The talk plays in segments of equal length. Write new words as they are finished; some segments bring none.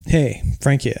Hey,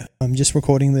 Frank here. I'm just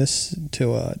recording this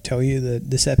to tell you that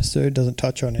this episode doesn't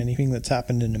touch on anything that's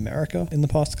happened in America in the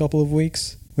past couple of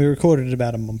weeks. We recorded it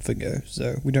about a month ago,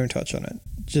 so we don't touch on it.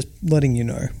 Just letting you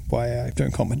know why I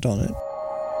don't comment on it.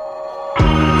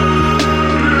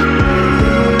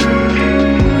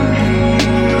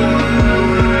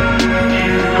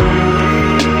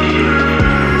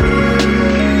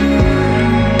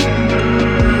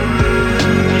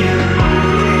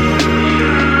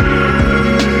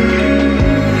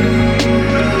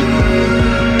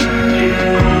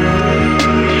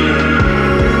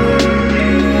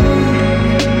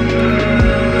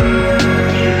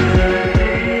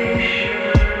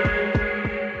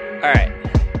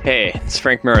 It's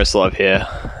Frank Miroslav here,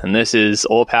 and this is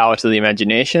All Power to the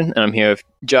Imagination, and I'm here with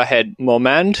Jahed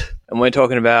Momand, and we're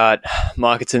talking about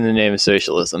markets in the name of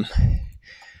socialism.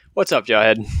 What's up,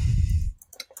 Jahed?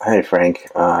 Hey, Frank.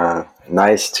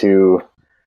 Nice to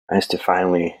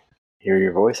finally hear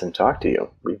your voice and talk to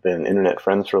you. We've been internet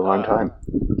friends for a long time.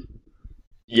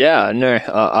 Yeah, no,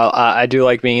 I do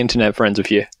like being internet friends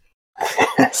with you.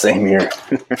 Same here.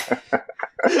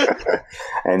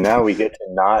 And now we get to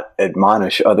not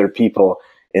admonish other people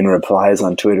in replies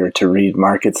on Twitter to read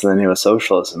Markets in the Name of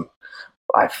Socialism.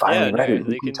 I finally read it.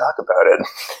 We can talk about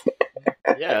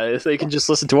it. Yeah, they can just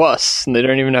listen to us, and they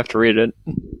don't even have to read it.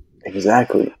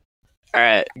 Exactly. All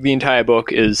right, the entire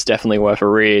book is definitely worth a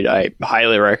read. I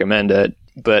highly recommend it,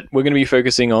 but we're going to be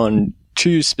focusing on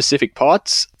two specific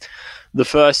parts. The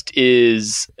first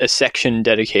is a section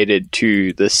dedicated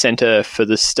to the Center for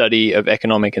the Study of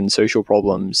Economic and Social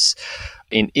Problems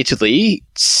in Italy,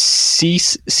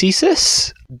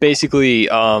 CSIS. Basically,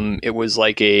 it was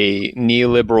like a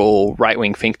neoliberal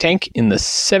right-wing think tank in the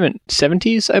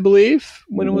 70s, I believe,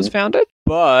 when it was founded.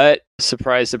 But,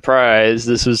 surprise, surprise,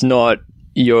 this was not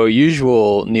your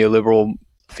usual neoliberal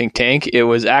think tank. It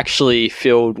was actually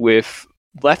filled with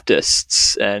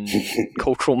leftists and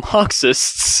cultural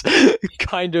Marxists.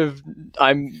 Kind of,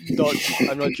 I'm not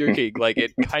joking, like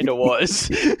it kind of was.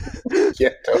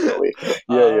 Yeah, totally.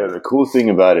 Yeah. The cool thing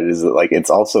about it is that, like, it's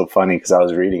also funny because I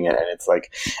was reading it and it's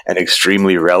like an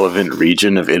extremely relevant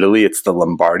region of Italy. It's the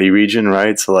Lombardy region,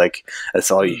 right? So like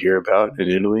that's all you hear about in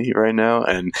Italy right now.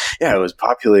 And yeah, it was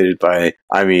populated by,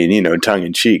 I mean, you know, tongue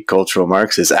in cheek, cultural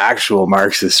Marxists, actual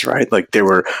Marxists, right? Like they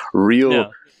were real. Yeah.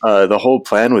 The whole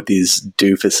plan with these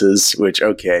doofuses, which,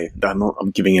 okay, I'm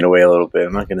giving it away a little bit.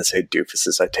 I'm not going to say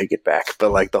doofuses. I take it back.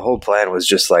 But, like, the whole plan was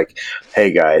just like,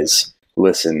 hey, guys,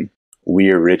 listen,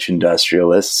 we are rich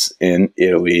industrialists in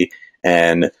Italy,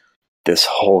 and this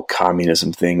whole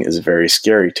communism thing is very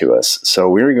scary to us. So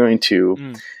we're going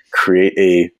to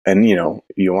create and, you know,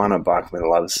 Joanna Bachmann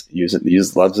loves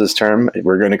this term.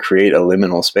 We're going to create a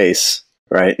liminal space.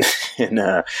 Right, and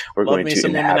we're going to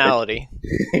some liminality.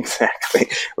 Exactly.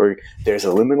 There's a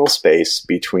liminal space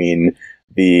between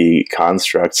the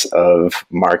constructs of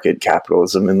market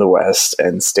capitalism in the West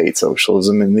and state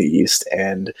socialism in the East,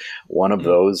 and one of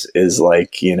those is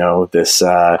like, you know, this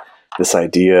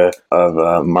idea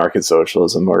of market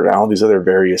socialism, or all these other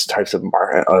various types of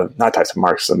not types of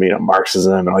Marxism, you know,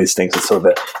 Marxism and all these things. And so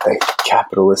the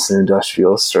capitalists and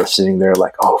industrialists are sitting there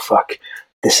like, oh fuck,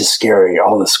 this is scary.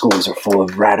 All the schools are full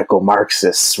of radical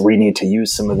Marxists. We need to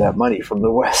use some of that money from the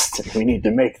West, and we need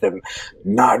to make them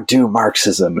not do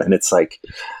Marxism. And it's like,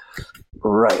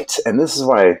 right. And this is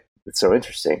why it's so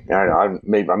interesting. I don't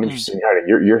know, I'm interested in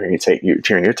you're hearing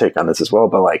your take on this as well.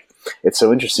 But like, it's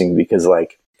so interesting because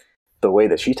like the way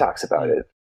that she talks about it,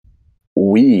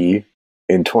 we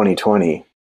in 2020,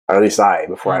 or at least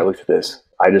before I looked at this,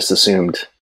 I just assumed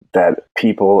that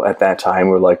people at that time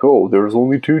were like, oh, there's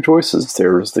only two choices.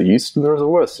 There's the East and there's the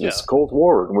West. Yeah. It's Cold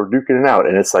War and we're duking it out.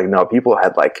 And it's like, no, people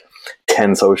had like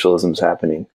 10 socialisms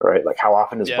happening, right? Like how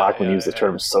often does Bachmann use the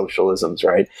term socialisms,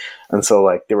 right? And so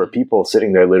like there were people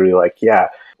sitting there literally like, yeah,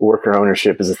 worker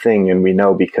ownership is a thing. And we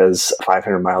know because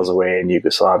 500 miles away in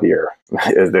Yugoslavia,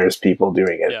 there's people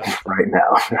doing it right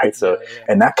now, right? So,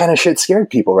 and that kind of shit scared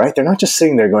people, right? They're not just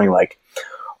sitting there going like,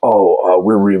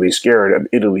 we're really scared of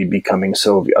Italy becoming a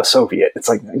Soviet. It's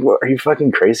like, what, are you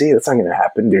fucking crazy? That's not going to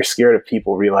happen. They're scared of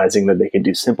people realizing that they can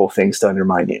do simple things to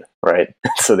undermine you, right?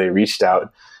 So they reached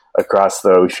out across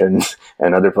the ocean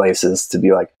and other places to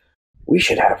be like, we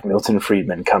should have Milton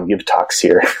Friedman come give talks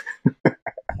here.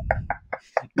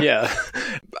 Yeah,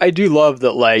 I do love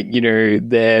that, like, you know,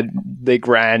 their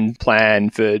grand plan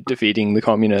for defeating the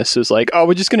communists was like, oh,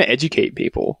 we're just going to educate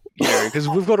people, you know, because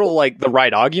we've got all, like, the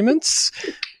right arguments.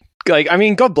 Like, I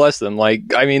mean, God bless them.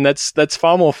 Like, I mean, that's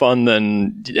far more fun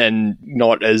than, and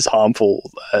not as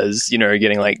harmful as, you know,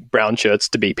 getting, like, brown shirts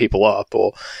to beat people up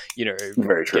or, you know,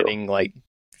 getting, like,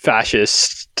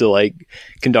 fascists to like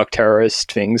conduct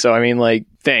terrorist things. So I mean, like,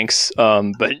 thanks.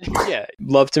 But yeah,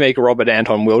 love to make a Robert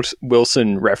Anton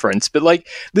Wilson reference, but like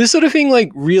this sort of thing,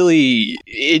 like really,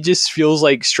 it just feels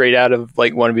like straight out of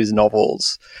like one of his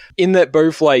novels. In that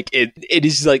both like it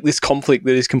is like this conflict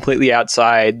that is completely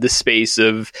outside the space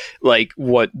of like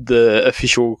what the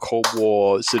official Cold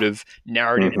War sort of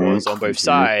narrative was on both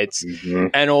sides,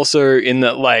 and also in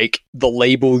that like the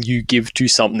label you give to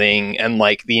something and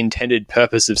like the intended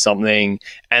purpose of something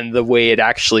and the way it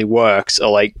actually works are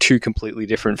like two completely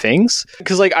different things.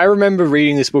 Because like I remember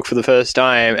reading this book for the first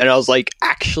time and I was like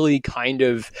actually kind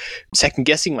of second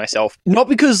guessing myself, not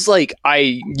because like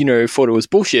I thought it was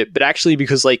bullshit, but actually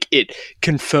because like it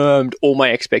confirmed all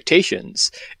my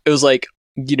expectations. It was like,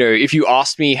 if you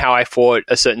asked me how I thought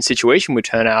a certain situation would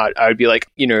turn out, I would be like,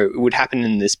 it would happen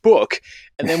in this book.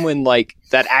 And then when like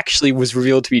that actually was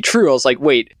revealed to be true, I was like,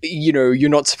 wait, you're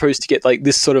not supposed to get like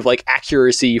this sort of like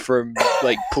accuracy from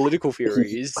like political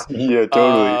theories. Yeah,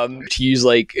 totally. To use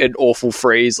like an awful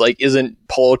phrase, like, isn't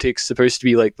politics supposed to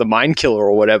be like the mind killer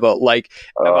or whatever? Like,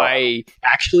 am I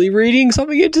actually reading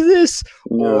something into this?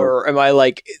 No. Or am I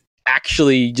like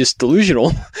actually just delusional?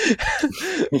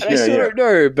 And I still don't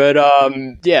know, but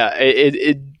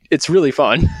it's really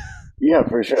fun. Yeah,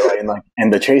 for sure.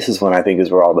 And the Chases one, I think,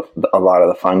 is where a lot of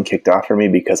the fun kicked off for me,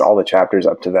 because all the chapters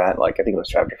up to that, like I think it was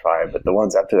chapter 5, but the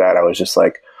ones up to that, I was just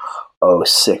like, oh,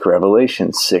 sick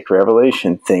revelation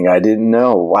thing I didn't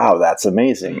know. Wow, that's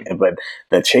amazing. But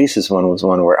the Chases one was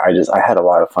one where I had a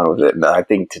lot of fun with it. And I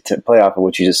think to play off of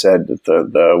what you just said,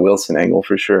 the Wilson angle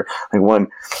for sure. Like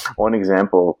one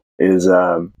example is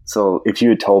so if you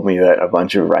had told me that a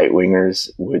bunch of right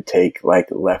wingers would take like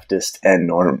leftist and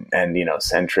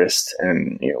centrist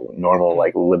and normal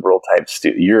like liberal type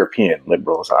European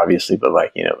liberals obviously, but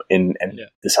like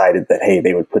decided that hey,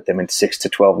 they would put them in 6 to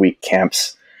 12 week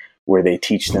camps where they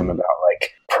teach them about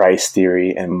like price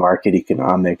theory and market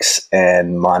economics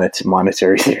and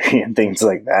monetary theory and things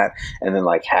like that, and then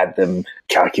like had them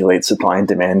calculate supply and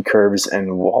demand curves and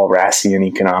Walrasian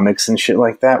economics and shit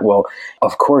like that. Well,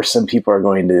 of course, some people are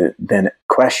going to then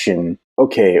question,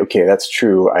 okay, that's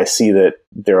true. I see that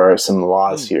there are some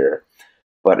laws here,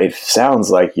 but it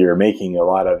sounds like you're making a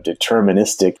lot of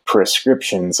deterministic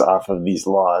prescriptions off of these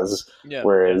laws. Yeah.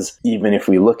 Whereas even if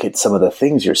we look at some of the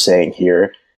things you're saying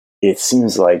here, it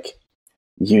seems like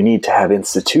you need to have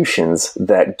institutions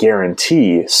that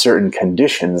guarantee certain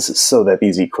conditions so that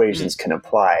these equations can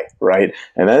apply, right?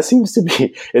 And that seems to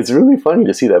be, it's really funny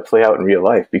to see that play out in real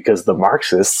life, because the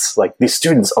Marxists, like these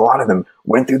students, a lot of them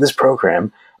went through this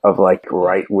program of like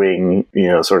right-wing,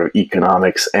 sort of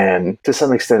economics. And to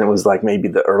some extent, it was like maybe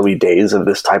the early days of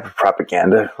this type of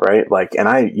propaganda, right? Like, and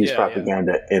I use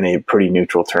propaganda in a pretty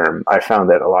neutral term. I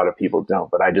found that a lot of people don't,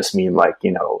 but I just mean like,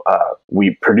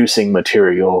 we producing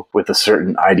material with a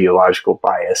certain ideological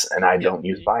bias, and I don't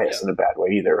use bias in a bad way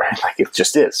either, right? Like it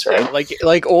just is, right? Yeah,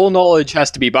 like all knowledge has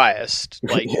to be biased.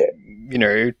 Like,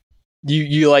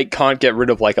 you like can't get rid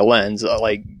of like a lens,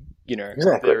 like,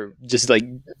 exactly. They're just like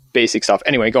basic stuff.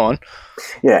 Anyway, go on.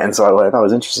 Yeah, and so what I thought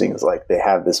was interesting is like they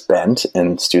have this bent,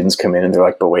 and students come in and they're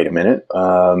like, but wait a minute,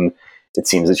 it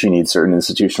seems that you need certain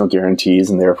institutional guarantees,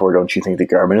 and therefore don't you think the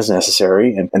government is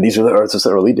necessary? And these are the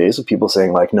early days of people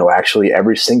saying like, no, actually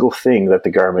every single thing that the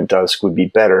government does would be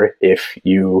better if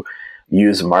you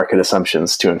use market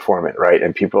assumptions to inform it, right?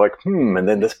 And people are like, and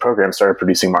then this program started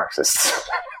producing Marxists.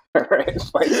 Right?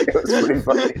 Like, it was pretty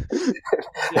funny.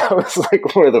 That was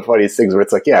like one of the funniest things where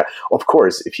it's like, yeah, of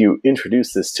course, if you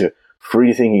introduce this to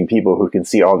free-thinking people who can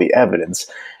see all the evidence,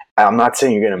 I'm not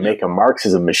saying you're going to make a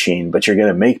Marxism machine, but you're going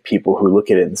to make people who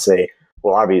look at it and say,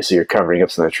 well, obviously you're covering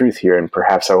up some of the truth here, and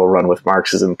perhaps I will run with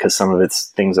Marxism because some of its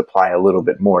things apply a little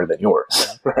bit more than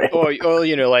yours. Right? Or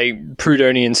like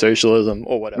Proudhonian socialism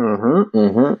or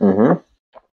whatever.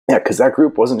 Yeah, because that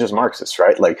group wasn't just Marxist,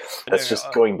 right? Like, that's just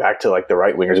going back to like the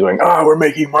right wingers going, we're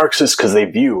making Marxists, because they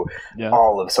view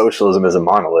all of socialism as a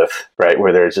monolith, right?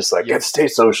 Where they're just like, it's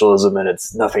state socialism and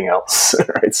it's nothing else,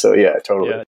 right? So yeah,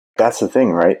 totally. Yeah. That's the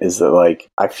thing, right? Is that like,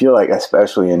 I feel like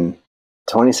especially in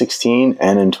 2016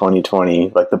 and in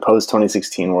 2020, like the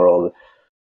post-2016 world,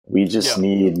 we just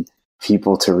need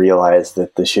people to realize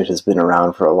that the shit has been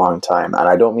around for a long time. And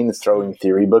I don't mean throwing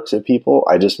theory books at people.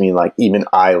 I just mean like, even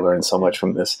I learned so much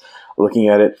from this, looking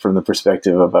at it from the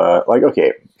perspective of a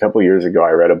couple of years ago, I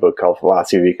read a book called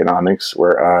Philosophy of Economics,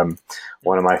 where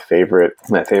one of my favorite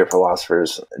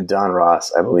philosophers, Don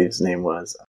Ross, I believe his name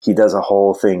was, he does a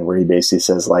whole thing where he basically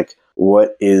says like,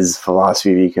 what is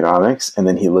philosophy of economics? And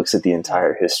then he looks at the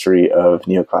entire history of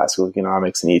neoclassical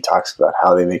economics, and he talks about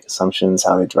how they make assumptions,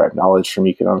 how they derive knowledge from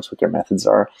economics, what their methods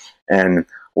are. And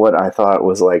what I thought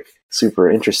was like super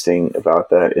interesting about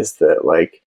that is that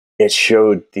like it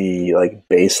showed the like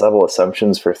base level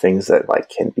assumptions for things that like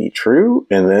can be true,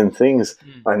 and then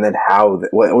and then how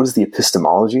what is the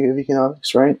epistemology of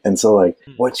economics, right? And so like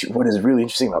what is really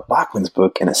interesting about Bachman's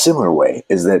book in a similar way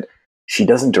is that she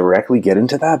doesn't directly get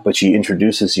into that, but she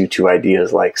introduces you to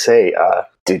ideas like, say,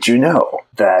 did you know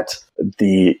that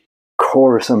the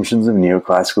core assumptions of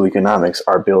neoclassical economics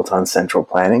are built on central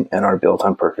planning and are built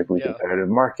on perfectly competitive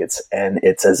markets? And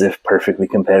it's as if perfectly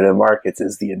competitive markets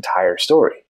is the entire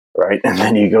story, right? And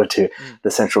then you go to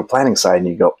the central planning side and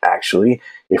you go, actually,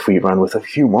 if we run with a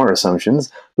few more assumptions,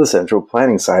 the central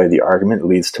planning side of the argument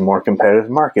leads to more competitive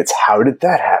markets. How did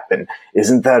that happen?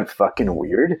 Isn't that fucking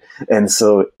weird? And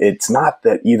so it's not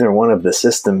that either one of the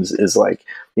systems is like,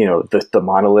 you know, the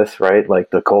monolith, right?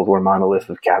 Like the Cold War monolith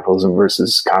of capitalism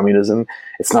versus communism.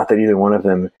 It's not that either one of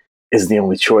them is the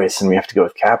only choice and we have to go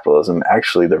with capitalism.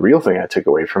 Actually, the real thing I took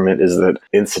away from it is that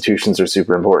institutions are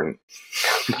super important.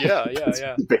 Yeah.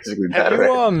 Basically that,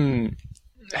 right?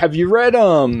 Have you read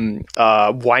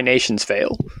Why Nations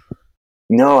Fail?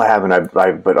 No, I haven't.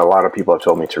 But a lot of people have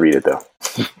told me to read it, though.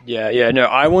 Yeah. No,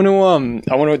 I want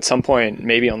to at some point,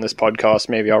 maybe on this podcast,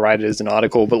 maybe I'll write it as an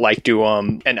article, but like do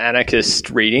an anarchist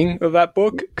reading of that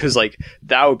book, because like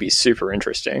that would be super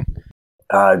interesting.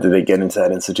 Do they get into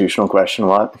that institutional question a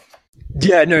lot?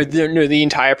 Yeah, no. The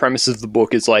entire premise of the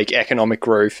book is like economic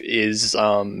growth is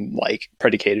like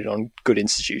predicated on good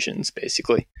institutions,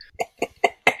 basically.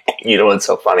 You know what's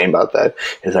so funny about that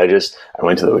is I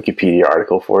went to the Wikipedia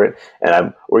article for it,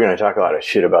 and we're going to talk a lot of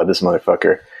shit about this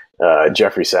motherfucker,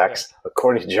 Jeffrey Sachs. Yeah.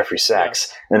 According to Jeffrey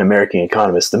Sachs, an American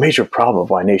economist, the major problem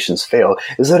of why nations fail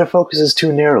is that it focuses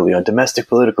too narrowly on domestic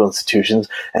political institutions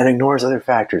and ignores other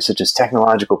factors such as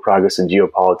technological progress and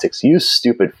geopolitics. You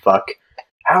stupid fuck.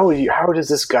 How does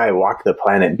this guy walk the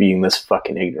planet being this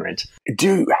fucking ignorant?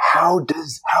 Dude, how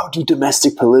do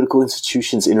domestic political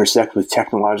institutions intersect with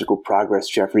technological progress,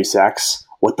 Jeffrey Sachs?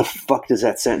 What the fuck does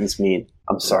that sentence mean?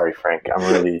 I'm sorry, Frank.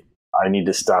 I need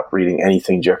to stop reading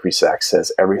anything Jeffrey Sachs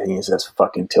says. Everything he says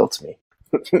fucking tilts me.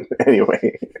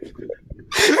 Anyway.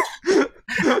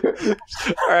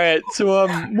 All right. So,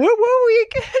 what were we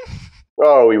again?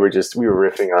 Oh, we were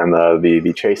riffing on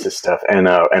the Chase's stuff and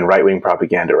right wing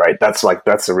propaganda, right? That's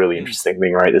a really interesting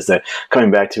thing, right? Is that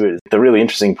coming back to it, the really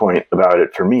interesting point about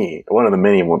it for me, one of the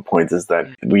many points is that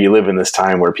we live in this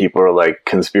time where people are like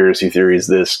conspiracy theories,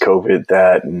 this, COVID,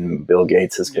 that, and Bill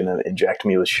Gates is going to inject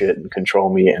me with shit and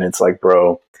control me. And it's like,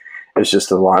 bro, it's just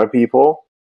a lot of people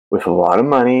with a lot of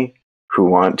money who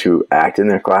want to act in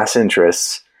their class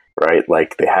interests. Right?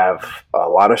 Like they have a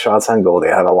lot of shots on goal. They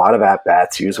have a lot of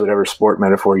at-bats. Use whatever sport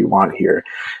metaphor you want here.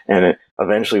 And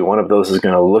eventually one of those is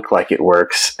going to look like it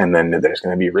works. And then there's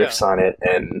going to be riffs on it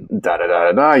and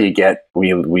da-da-da-da-da.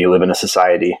 We live in a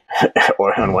society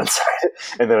or on one side.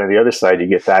 And then on the other side, you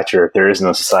get Thatcher. There is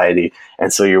no society.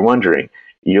 And so you're wondering,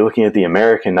 you're looking at the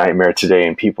American nightmare today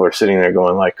and people are sitting there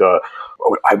going like,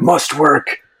 I must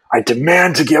work. I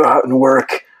demand to go out and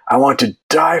work. I want to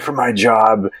die for my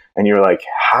job. And you're like,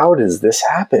 how does this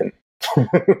happen?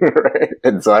 Right?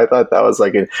 And so I thought that was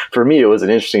like, for me, it was an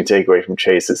interesting takeaway from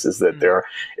Chase's is that there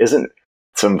isn't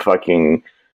some fucking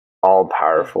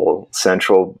all-powerful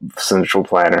central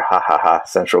planner,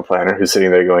 central planner who's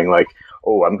sitting there going like,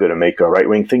 oh, I'm going to make a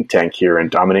right-wing think tank here and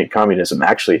dominate communism.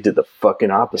 Actually, it did the fucking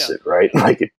opposite, right?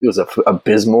 Like it was an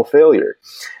abysmal failure.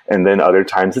 And then other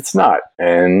times it's not.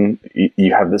 And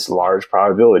you have this large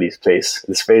probability space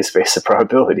of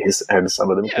probabilities, and some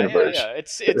of them converge. Yeah.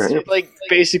 It's right? Like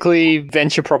basically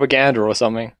venture propaganda or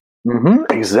something.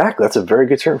 Mm-hmm, exactly. That's a very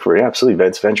good term for it. Yeah, absolutely.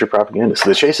 It's venture propaganda. So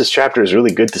the Chase's chapter is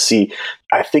really good to see.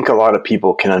 I think a lot of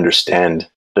people can understand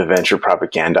the venture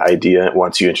propaganda idea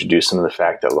once you introduce them to the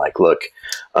fact that, like, look,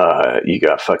 you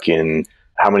got fucking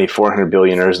how many 400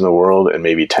 billionaires in the world, and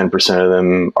maybe 10% of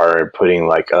them are putting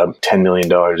like $10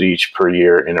 million each per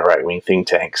year in a right-wing think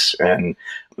tanks. And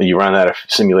you run that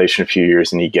simulation a few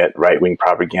years and you get right-wing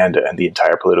propaganda and the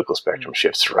entire political spectrum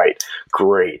shifts right.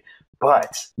 Great.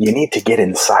 But you need to get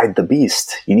inside the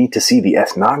beast. You need to see the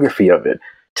ethnography of it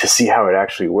to see how it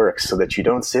actually works, so that you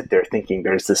don't sit there thinking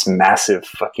there's this massive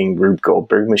fucking Rube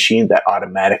Goldberg machine that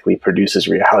automatically produces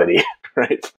reality,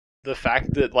 right? The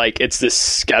fact that like it's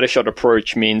this scattershot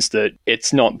approach means that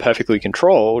it's not perfectly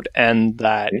controlled, and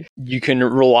that you can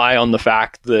rely on the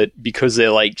fact that because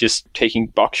they're like just taking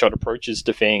buckshot approaches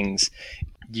to things,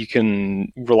 you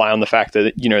can rely on the fact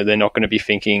that, you know, they're not going to be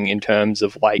thinking in terms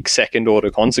of like second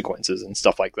order consequences and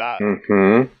stuff like that.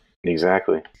 Mm-hmm.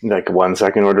 Exactly. Like 1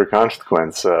 second order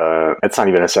consequence. It's not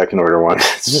even a second order one.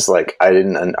 It's just like, I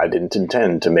didn't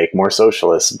intend to make more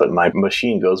socialists, but my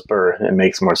machine goes burr and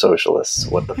makes more socialists.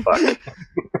 What the fuck?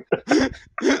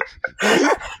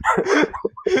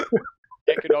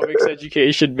 Economics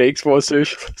education makes more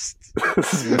socialists.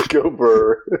 Go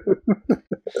Burr.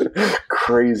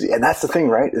 Crazy. And that's the thing,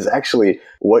 right? Is actually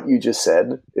what you just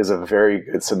said is a very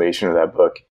good summation of that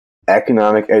book.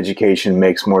 Economic education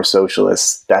makes more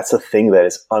socialists. That's a thing that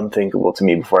is unthinkable to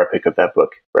me before I pick up that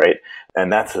book, right?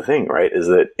 And that's the thing, right? Is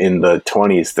that in the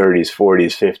 20s, 30s,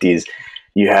 40s, 50s,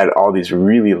 you had all these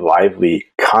really lively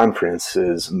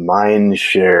conferences, mind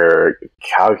share,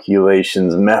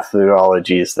 calculations,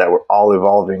 methodologies that were all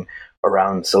evolving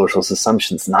around socialist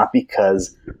assumptions, not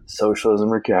because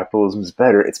socialism or capitalism is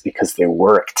better, it's because they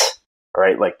worked,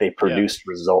 right? Like they produced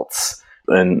results.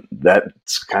 And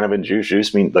that's kind of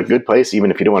introduced me. A good place,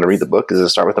 even if you don't want to read the book, is to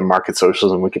start with the Market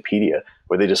Socialism Wikipedia,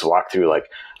 where they just walk through like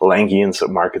Langian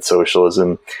market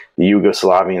socialism, the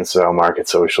Yugoslavian style market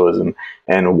socialism,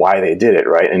 and why they did it,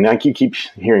 right? And I keep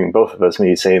hearing both of us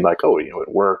maybe saying like, oh, it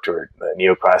worked, or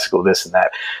neoclassical this and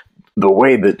that. The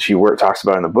way that she talks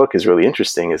about in the book is really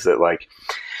interesting, is that like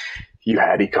you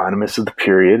had economists of the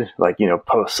period, like,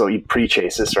 post, so you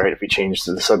pre-Chasis, right? If we change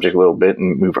the subject a little bit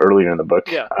and move earlier in the book,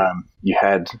 you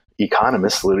had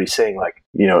economists literally saying like,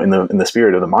 in the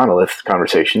spirit of the monolith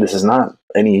conversation, this is not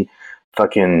any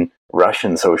fucking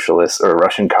Russian socialist or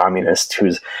Russian communist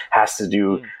who has to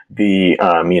do the,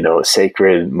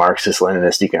 sacred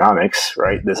Marxist-Leninist economics,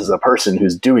 right? This is a person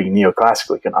who's doing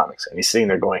neoclassical economics. And he's sitting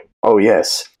there going, oh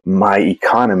yes, my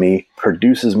economy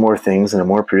produces more things in a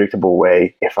more predictable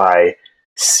way if I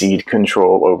cede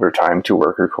control over time to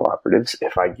worker cooperatives,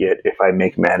 if I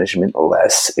make management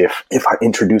less, if I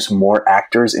introduce more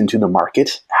actors into the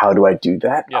market. How do I do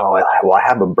that? Yeah. I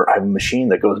have a machine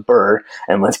that goes burr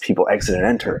and lets people exit and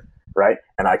enter, right?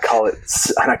 And I call it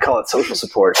social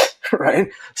support, right?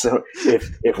 So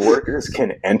if workers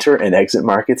can enter and exit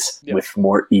markets with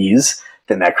more ease,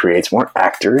 then that creates more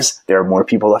actors. There are more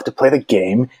people left to play the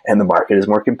game, and the market is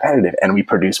more competitive, and we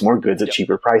produce more goods at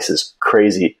cheaper prices.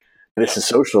 Crazy. This is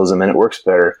socialism, and it works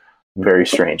better. Very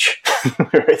strange.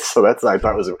 Right? So I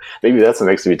thought maybe that's the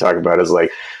next thing we talk about, is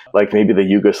like maybe the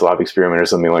Yugoslav experiment or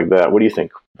something like that. What do you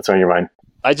think? What's on your mind?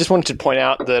 I just wanted to point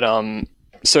out that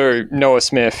so Noah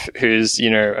Smith, who's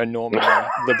a Norman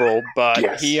liberal, but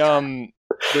yes. He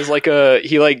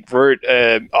wrote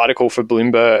an article for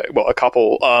Bloomberg, well, a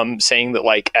couple, saying that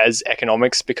like as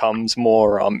economics becomes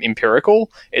more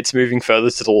empirical, it's moving further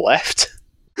to the left.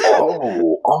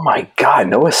 Oh my God!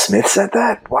 Noah Smith said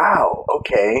that? Wow.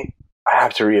 Okay, I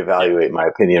have to reevaluate my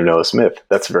opinion of Noah Smith.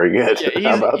 That's very good.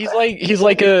 Yeah, he's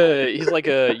like a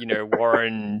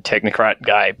Warren technocrat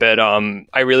guy, but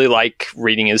I really like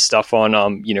reading his stuff on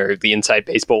the inside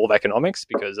baseball of economics,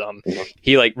 because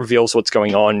he like reveals what's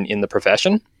going on in the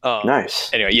profession.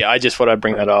 Nice. Anyway, I just thought I'd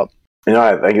bring that up.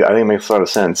 I think it makes a lot of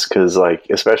sense, because, like,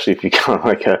 especially if you become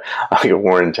like a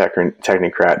Warren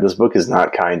technocrat, this book is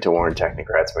not kind to Warren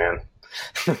technocrats, man.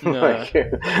 No.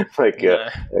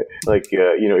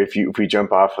 If we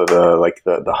jump off of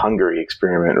the Hungary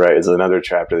experiment, right, is another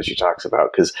chapter that she talks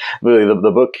about, because really the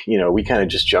book, we kind of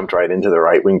just jumped right into the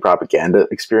right wing propaganda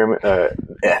experiment,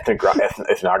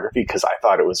 ethnography, because I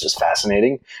thought it was just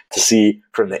fascinating to see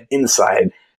from the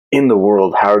inside in the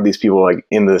world, how are these people, like,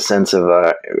 in the sense of,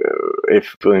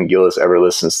 if William Gillis ever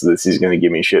listens to this, he's going to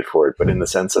give me shit for it, but in the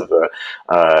sense of,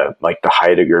 like the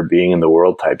Heidegger being in the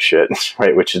world type shit,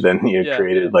 right? Which then,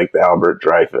 created like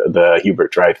the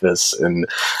Hubert Dreyfus and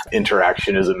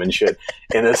interactionism and shit.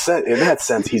 In that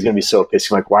sense, he's going to be so pissed.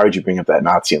 He's like, why would you bring up that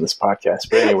Nazi on this podcast?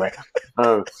 But anyway,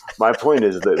 my point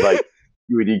is that, like,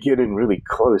 when you get in really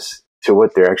close to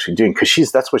what they're actually doing,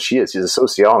 because that's what she is. She's a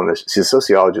sociologist. She's a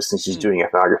sociologist, and she's doing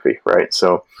ethnography, right?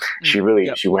 So she went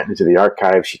into the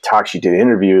archive. She talked. She did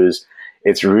interviews.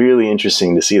 It's really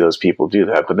interesting to see those people do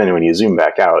that. But then when you zoom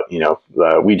back out,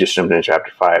 we just jumped into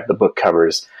chapter 5. The book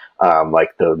covers I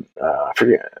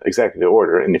forget exactly the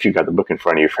order. And if you've got the book in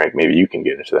front of you, Frank, maybe you can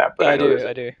get into that. But I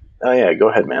do. Oh yeah, go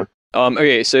ahead, man.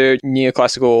 Okay, so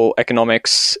neoclassical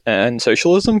economics and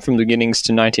socialism from the beginnings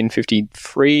to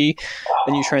 1953,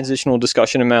 a new transitional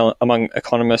discussion among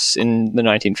economists in the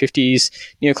 1950s,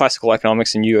 neoclassical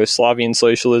economics and Yugoslavian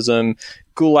socialism,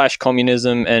 Goulash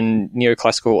communism and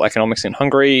neoclassical economics in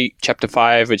Hungary, chapter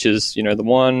 5, which is, the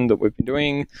one that we've been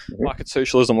doing, market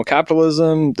socialism or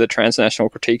capitalism, the transnational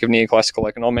critique of neoclassical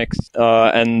economics,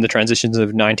 and the transitions of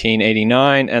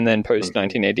 1989, and then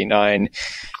post-1989,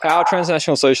 how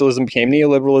transnational socialism became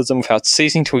neoliberalism without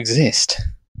ceasing to exist.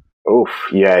 Oof,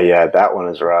 yeah, that one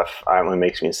is rough. That one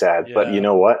makes me sad. Yeah. But you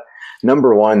know what?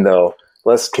 Number one, though,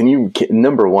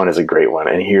 number one is a great one,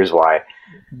 and here's why.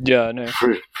 Yeah, no.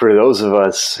 For those of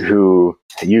us who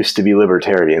used to be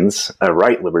libertarians,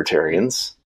 right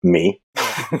libertarians, me.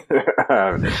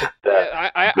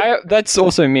 That's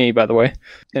also me, by the way.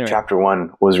 Anyway. Chapter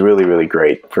 1 was really, really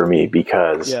great for me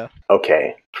because,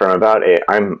 okay, from about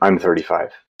I'm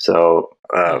 35. So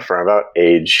from about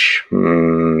age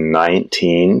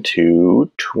 19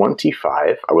 to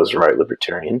 25, I was a right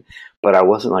libertarian, but I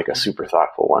wasn't like a super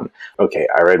thoughtful one. Okay,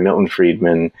 I read Milton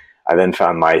Friedman. I then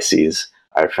found Mises.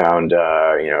 I found,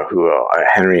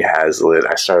 Henry Hazlitt.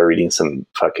 I started reading some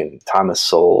fucking Thomas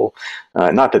Sowell.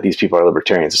 Not that these people are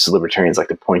libertarians. It's libertarians like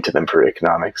to point to them for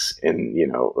economics in,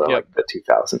 like the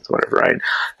 2000s, whatever, right?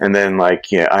 And then,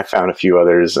 I found a few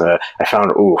others. I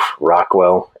found,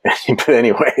 Rockwell. But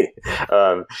anyway,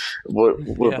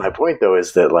 my point, though,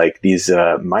 is that, these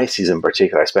Mises in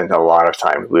particular, I spent a lot of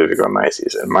time with Ludwig von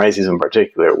Mises. And Mises in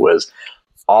particular was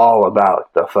all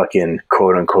about the fucking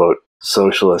quote-unquote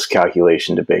socialist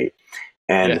calculation debate.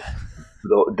 And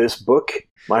this book,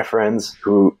 my friends,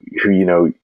 who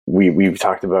we've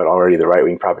talked about already, the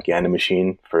right-wing propaganda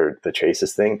machine for the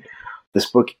Chases thing, this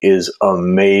book is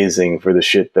amazing for the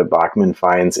shit that Bachman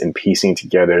finds in piecing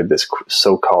together this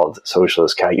so-called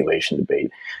socialist calculation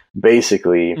debate.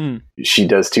 Basically, she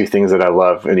does two things that I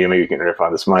love, and maybe you can riff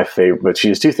on this, my favorite, but she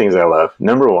does two things that I love.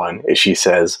 Number one is she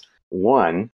says,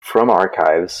 one, from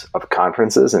archives of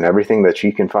conferences and everything that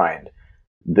she can find,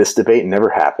 this debate never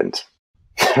happened.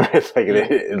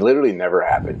 It literally never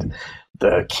happened.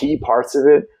 The key parts of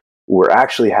it were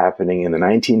actually happening in the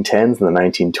 1910s and the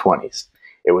 1920s.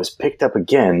 It was picked up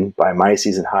again by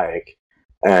Mises and Hayek,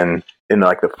 and in the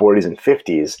 40s and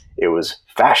 50s, it was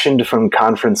fashioned from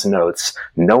conference notes.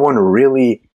 No one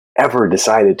really ever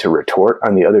decided to retort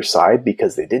on the other side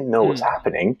because they didn't know what was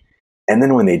happening. And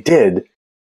then when they did,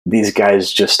 these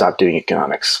guys just stopped doing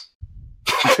economics.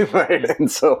 Right? And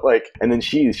so and then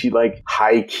she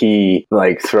high key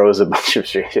throws a bunch of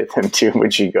shit at them too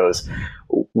when she goes,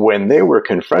 when they were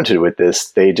confronted with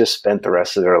this, they just spent the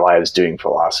rest of their lives doing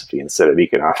philosophy instead of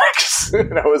economics.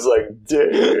 And I was like, damn.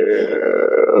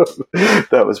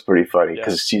 That was pretty funny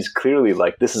because she's clearly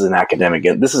this is an academic,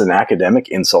 and this is an academic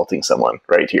insulting someone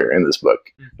right here in this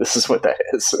book. This is what that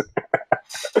is.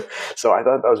 So I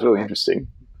thought that was really interesting.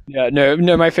 Yeah, no.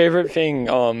 My favorite thing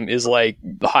is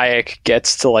Hayek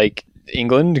gets to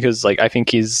England because I think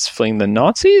he's fleeing the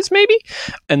Nazis maybe,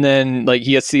 and then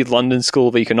he gets to the London School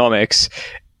of Economics,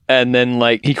 and then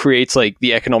he creates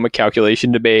the economic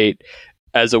calculation debate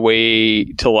as a way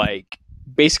to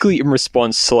basically in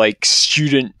response to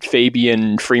student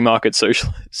Fabian free market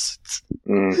socialists.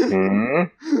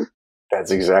 Mm-hmm.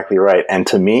 That's exactly right. And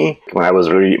to me, when I was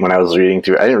reading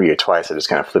through, I didn't read it twice. I just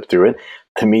kind of flipped through it.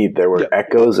 To me, there were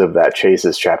echoes of that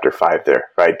Chase's chapter 5 there,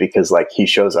 right? Because he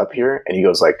shows up here and he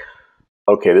goes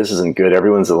okay, this isn't good.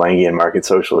 Everyone's a Langian market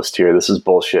socialist here. This is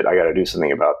bullshit. I got to do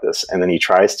something about this. And then he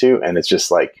tries to, and it's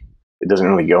just it doesn't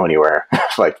really go anywhere.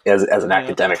 As an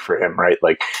academic for him, right?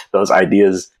 Those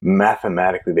ideas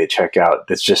mathematically they check out.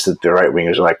 It's just that the right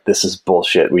wingers are this is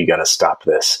bullshit. We got to stop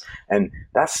this. And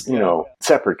that's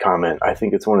separate comment. I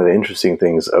think it's one of the interesting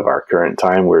things of our current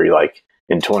time where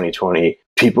in 2020,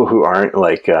 people who aren't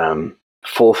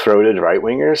full-throated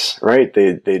right-wingers, right?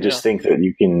 They just think that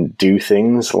you can do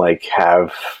things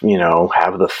have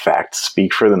the facts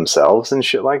speak for themselves and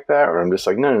shit like that. Or I'm just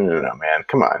no, man,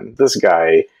 come on. This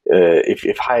guy,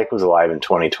 if Hayek was alive in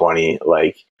 2020,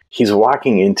 he's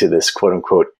walking into this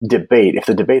quote-unquote debate. If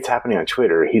the debate's happening on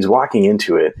Twitter, he's walking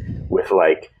into it with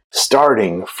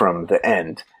starting from the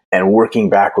end and working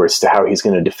backwards to how he's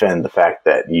going to defend the fact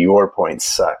that your point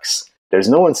sucks. There's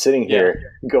no one sitting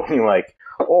here going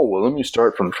oh, well, let me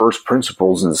start from first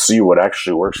principles and see what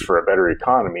actually works for a better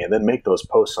economy and then make those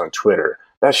posts on Twitter.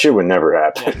 That shit would never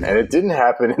happen. And it didn't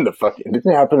happen in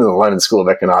the London School of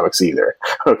Economics either.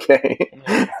 Okay.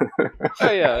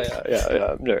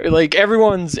 Yeah. No,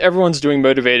 everyone's doing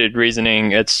motivated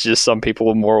reasoning. It's just some people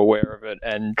are more aware of it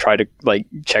and try to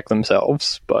check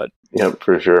themselves. But yep,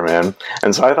 for sure, man.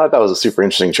 And so I thought that was a super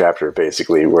interesting chapter,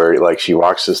 basically, where she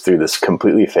walks us through this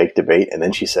completely fake debate, and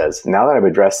then she says, now that I've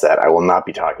addressed that, I will not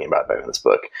be talking about that in this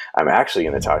book. I'm actually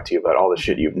going to talk to you about all the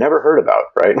shit you've never heard about,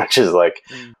 right? Which is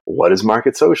what is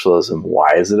market socialism?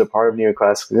 Why is it a part of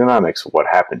neoclassical economics? What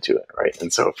happened to it, right?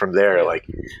 And so from there,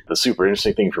 the super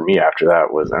interesting thing for me after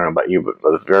that was, I don't know about you, but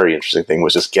the very interesting thing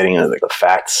was just getting into the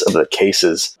facts of the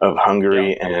cases of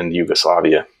Hungary and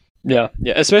Yugoslavia. Yeah,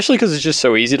 especially because it's just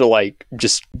so easy to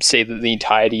just say that the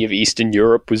entirety of Eastern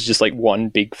Europe was just one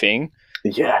big thing.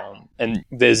 Yeah. And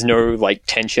there's no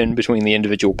tension between the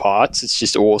individual parts. It's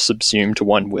just all subsumed to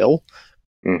one will.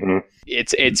 Mm-hmm.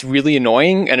 It's really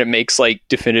annoying, and it makes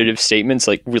definitive statements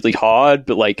really hard,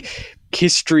 but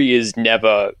history is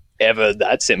never ever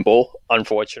that simple,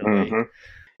 unfortunately.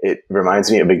 Mm-hmm. it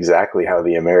reminds me of exactly how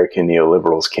the American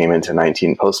neoliberals came into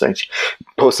post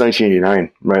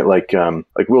 1989, right? Like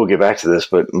we'll get back to this,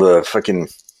 but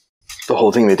the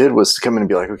whole thing they did was to come in and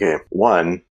be like, okay,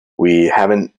 one, we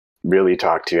haven't really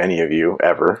talked to any of you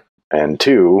ever. And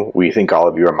two, we think all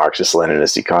of you are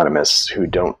Marxist-Leninist economists who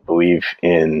don't believe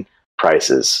in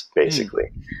prices,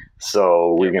 basically.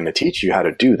 So we're going to teach you how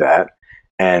to do that.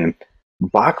 And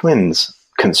Bachman's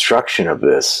construction of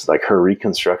this, like her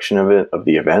reconstruction of it, of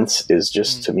the events, is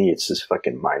just, to me, it's just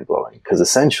fucking mind-blowing. Because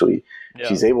essentially,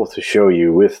 she's able to show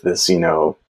you with this,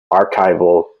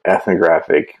 archival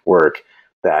ethnographic work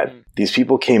that these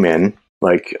people came in.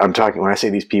 Like, I'm talking, when I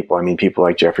say these people, I mean people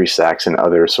like Jeffrey Sachs and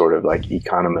other sort of like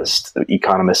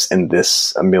economists in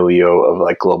this milieu of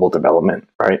like global development,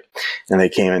 right? And they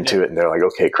came into it and they're like,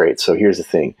 okay, great. So here's the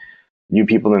thing. You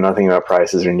people know nothing about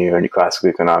prices or new classical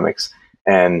economics.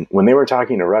 And when they were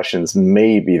talking to Russians,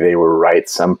 maybe they were right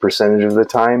some percentage of the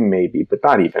time, maybe, but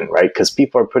not even, right? Because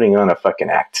people are putting on a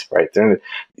fucking act, right?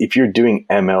 If you're doing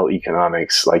ML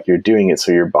economics, like you're doing it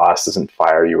so your boss doesn't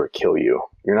fire you or kill you.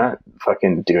 You're not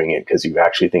fucking doing it because you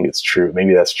actually think it's true.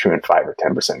 Maybe that's true in 5 or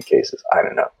 10% cases. I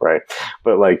don't know, right?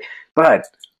 But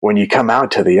when you come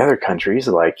out to the other countries,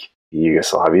 like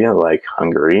Yugoslavia, like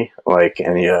Hungary, like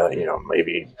any,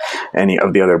 maybe any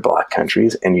of the other black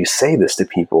countries, and you say this to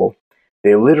people,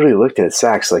 they literally looked at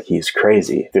Sachs like he's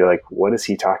crazy. They're like, what is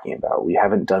he talking about? We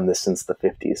haven't done this since the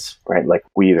 50s, right? Like,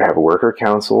 we either have worker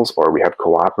councils or we have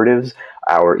cooperatives.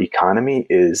 Our economy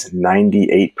is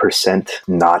 98%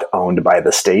 not owned by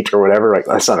the state or whatever. Like,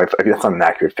 that's not an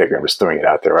accurate figure. I'm just throwing it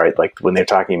out there, right? Like, when they're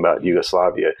talking about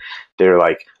Yugoslavia, they're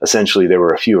like, essentially, there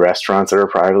were a few restaurants that are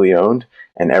privately owned,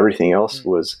 and everything else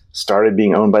was started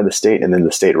being owned by the state, and then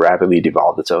the state rapidly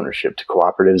devolved its ownership to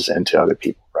cooperatives and to other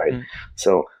people, right?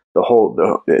 So the whole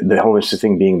interesting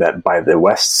thing being that by the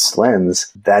West's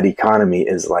lens, that economy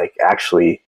is like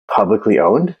actually publicly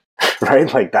owned,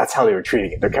 right? Like, that's how they were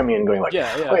treating it. They're coming in and going like,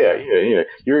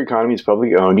 your economy is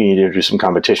publicly owned. You need to do some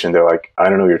competition. They're like, I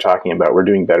don't know what you're talking about. We're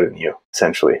doing better than you,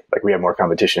 essentially. Like, we have more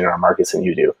competition in our markets than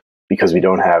you do because we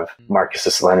don't have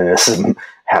Marxist-Leninism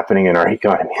happening in our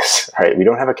economies, right? We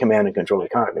don't have a command and control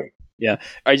economy. Yeah.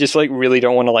 I just really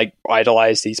don't want to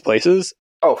idolize these places.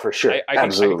 Oh, for sure.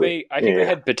 Absolutely. I think they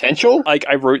had potential. Like,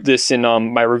 I wrote this in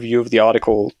my review of the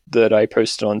article that I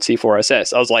posted on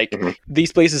C4SS. I was like,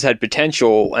 these places had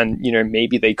potential, and,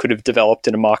 maybe they could have developed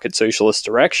in a market socialist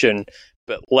direction.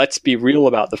 But let's be real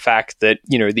about the fact that,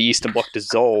 the Eastern Bloc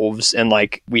dissolves and,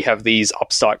 we have these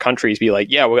upstart countries be like,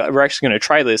 yeah, we're actually going to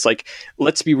try this. Like,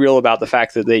 let's be real about the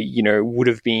fact that they, would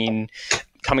have been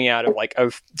coming out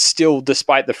of still,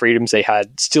 despite the freedoms they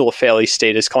had, still a fairly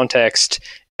statist context.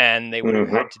 And they would have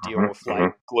had to deal with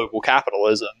global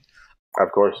capitalism.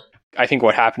 Of course. I think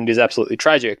what happened is absolutely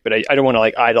tragic, but I don't want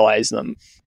to idolize them.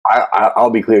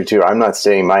 I'll be clear too. I'm not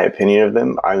saying my opinion of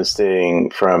them. I'm saying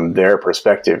from their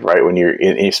perspective, right? When you're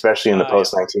especially in the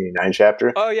post 1989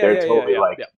 chapter, they're totally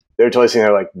they're totally saying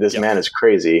they're like, this man is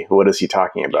crazy. What is he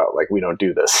talking about? Like, we don't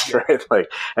do this, right?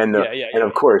 And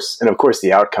of course,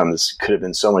 the outcomes could have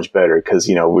been so much better because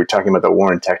we're talking about the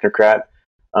Warren technocrat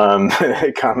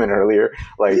comment earlier.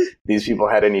 Like, these people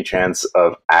had any chance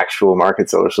of actual market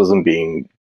socialism being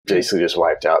basically just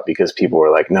wiped out because people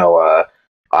were like, no,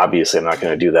 obviously I'm not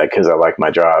going to do that because I like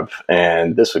my job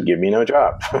and this would give me no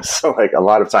job. So a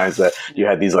lot of times that you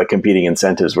had these competing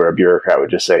incentives where a bureaucrat would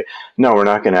just say, no, we're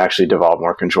not going to actually devolve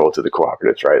more control to the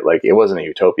cooperatives, right? Like, it wasn't a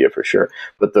utopia for sure,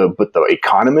 but the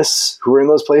economists who were in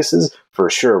those places for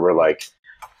sure were like,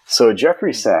 so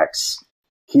Jeffrey Sachs,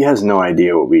 he has no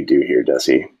idea what we do here, does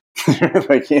he? He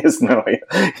has no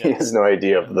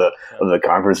idea of the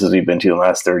conferences we've been to in the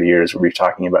last 30 years where we're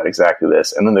talking about exactly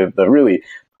this. And then the really,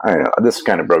 I don't know, this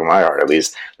kind of broke my heart at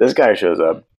least. This guy shows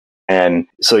up, and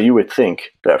so you would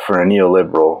think that for a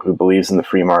neoliberal who believes in the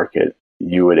free market,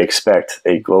 you would expect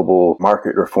a global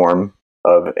market reform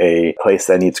of a place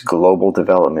that needs global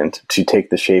development to take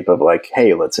the shape of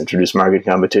hey, let's introduce market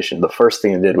competition. The first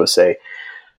thing it did was say,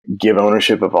 give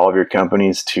ownership of all of your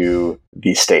companies to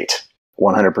the state,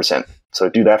 100%. So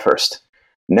do that first.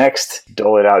 Next,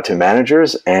 dole it out to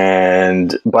managers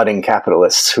and budding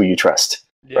capitalists who you trust,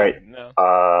 right? No.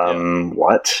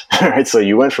 What? Right. So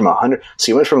you went from 100.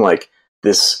 So you went from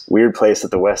this weird place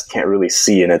that the West can't really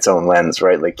see in its own lens,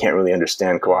 right? Can't really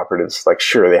understand cooperatives.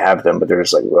 Sure, they have them, but they're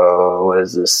just whoa, what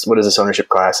is this? What is this ownership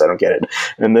class? I don't get it.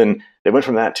 And then they went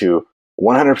from that to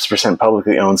 100%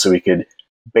 publicly owned, so we could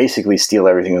basically steal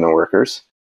everything from the workers.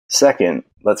 Second,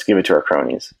 let's give it to our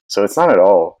cronies. So it's not at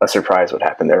all a surprise what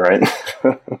happened there, right?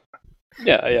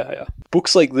 Yeah.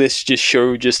 Books like this just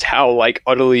show just how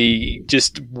utterly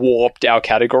just warped our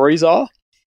categories are.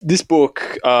 this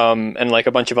book, and like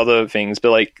a bunch of other things,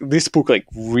 but like this book like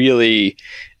really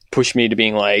pushed me to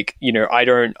being like, I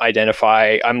don't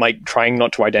identify, I'm like trying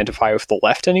not to identify with the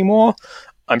left anymore.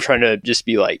 I'm trying to just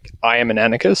be like, I am an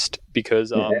anarchist,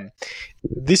 because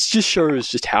this just shows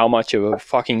just how much of a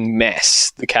fucking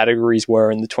mess the categories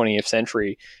were in the 20th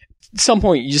century. At some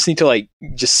point, you just need to like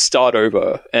just start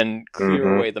over and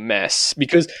clear away the mess,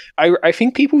 because I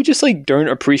think people just like don't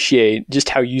appreciate just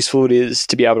how useful it is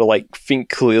to be able to like think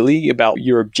clearly about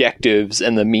your objectives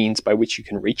and the means by which you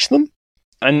can reach them.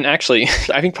 And actually,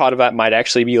 I think part of that might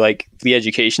actually be like the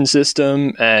education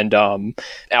system and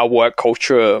our work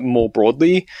culture more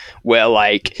broadly, where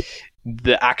like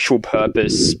the actual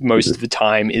purpose most of the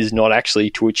time is not actually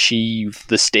to achieve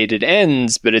the stated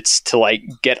ends, but it's to like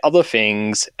get other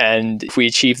things. And if we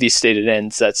achieve these stated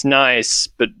ends, that's nice,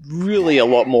 but really a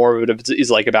lot more of it is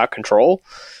like about control.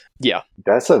 Yeah.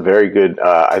 That's a very good,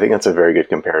 I think that's a very good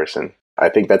comparison. I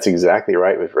think that's exactly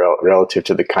right with relative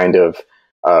to the kind of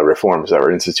reforms that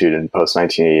were instituted in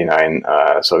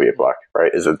post-1989 Soviet bloc,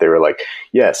 right? Is that they were like,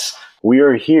 yes, we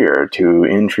are here to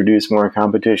introduce more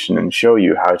competition and show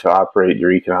you how to operate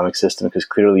your economic system, because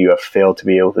clearly you have failed to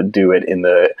be able to do it in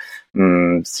the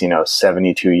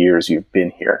 72 years you've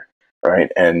been here,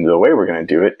 right? And the way we're going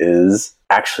to do it is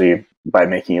actually by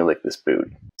making you lick this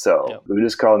boot. So boot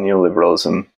is called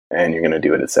neoliberalism, and you're going to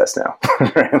do what it says now.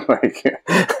 Right? Like,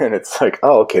 and it's like,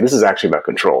 oh, okay, this is actually about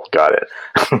control. Got it.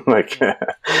 Like,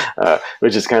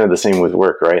 which is kind of the same with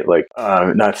work, right? Like,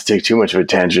 not to take too much of a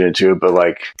tangent into it, but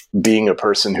like being a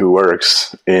person who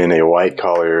works in a white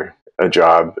collar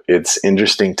job, it's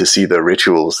interesting to see the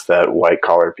rituals that white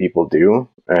collar people do.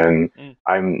 And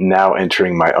I'm now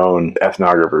entering my own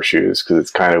ethnographer shoes, because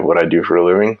it's kind of what I do for a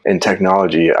living. In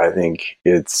technology, I think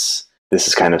this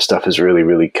is kind of stuff is really,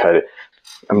 really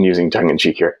I'm using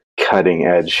tongue-in-cheek here, cutting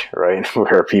edge, right?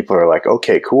 Where people are like,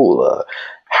 okay, cool.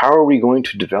 How are we going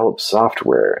to develop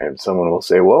software? And someone will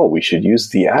say, well, we should use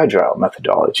the agile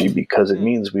methodology because it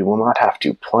means we will not have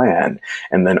to plan.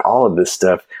 And then all of this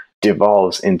stuff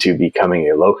devolves into becoming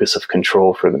a locus of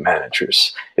control for the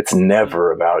managers. It's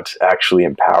never about actually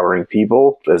empowering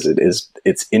people, as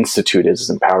it's instituted as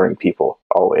empowering people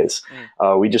always.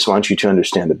 We just want you to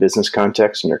understand the business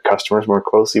context and your customers more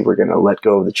closely. We're going to let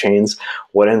go of the chains.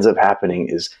 What ends up happening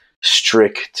is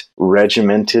strict,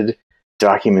 regimented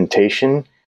documentation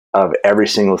of every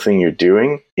single thing you're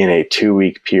doing in a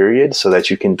 2-week period, so that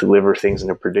you can deliver things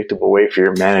in a predictable way for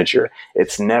your manager.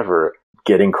 It's never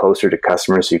getting closer to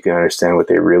customers so you can understand what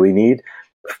they really need,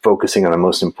 focusing on the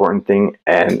most important thing,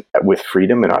 and with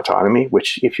freedom and autonomy,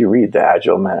 which if you read the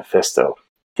Agile Manifesto,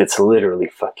 it's literally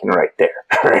fucking right there,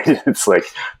 right? It's like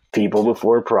people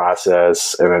before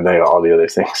process, and then all the other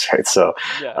things, right? So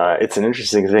it's an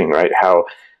interesting thing, right? How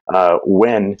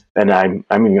when, and I'm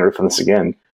even going to riff on this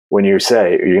again, when you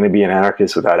say you're going to be an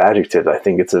anarchist without adjectives, I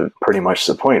think it's pretty much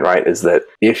the point, right? Is that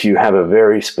if you have a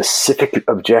very specific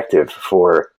objective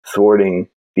for thwarting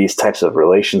these types of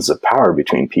relations of power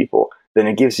between people, then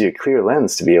it gives you a clear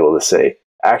lens to be able to say,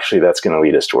 actually, that's going to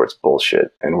lead us towards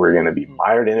bullshit, and we're going to be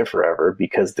mired in it forever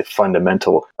because the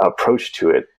fundamental approach to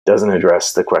it doesn't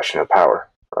address the question of power,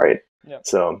 right? Yeah.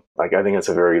 So, like, I think that's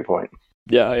a very good point.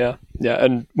 Yeah.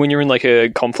 And when you're in like a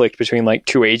conflict between like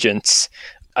two agents,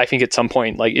 I think at some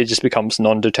point, like, it just becomes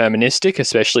non-deterministic,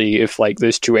 especially if like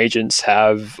those two agents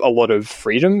have a lot of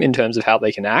freedom in terms of how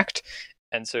they can act.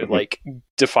 And so like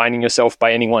defining yourself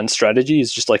by any one strategy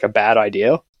is just like a bad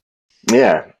idea.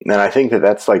 Yeah. And I think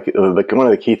that's like one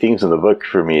of the key themes of the book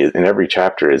for me in every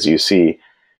chapter is you see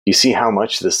how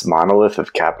much this monolith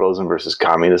of capitalism versus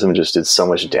communism just did so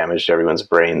much damage to everyone's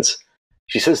brains.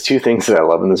 She says two things that I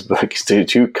love in this book.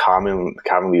 Two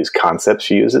commonly used concepts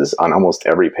she uses on almost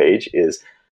every page is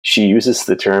she uses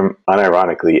the term,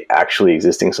 unironically, actually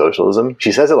existing socialism.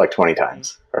 She says it like 20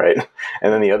 times, right?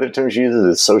 And then the other term she uses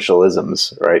is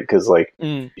socialisms, right? Because like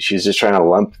she's just trying to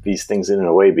lump these things in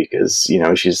a way because,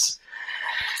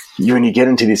 when you get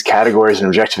into these categories and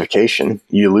objectification,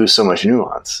 you lose so much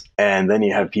nuance. And then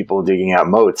you have people digging out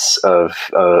moats of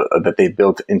that they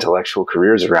built intellectual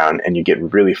careers around, and you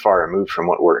get really far removed from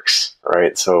what works,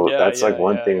 right? So that's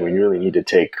one thing we really need to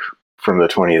take from the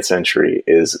 20th century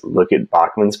is look at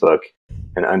Bachman's book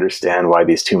and understand why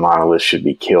these two monoliths should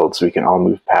be killed so we can all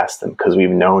move past them, because we've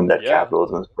known that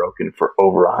capitalism is broken for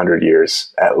over 100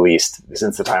 years, at least,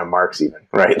 since the time of Marx even,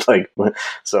 right? Like,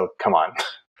 so come on.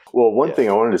 Well, one thing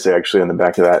I wanted to say actually on the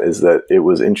back of that is that it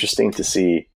was interesting to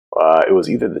see, it was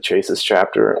either the Chases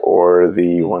chapter or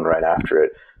the one right after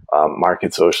it,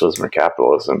 Market Socialism or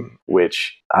Capitalism,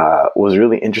 which was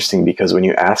really interesting because when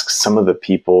you ask some of the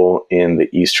people in the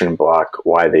Eastern Bloc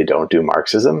why they don't do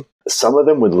Marxism, some of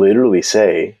them would literally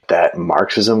say that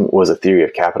Marxism was a theory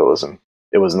of capitalism.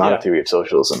 It was not a theory of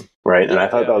socialism, right? And I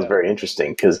thought that was very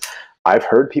interesting because I've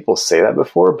heard people say that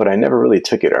before, but I never really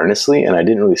took it earnestly, and I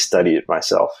didn't really study it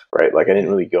myself, right? Like, I didn't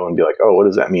really go and be like, oh, what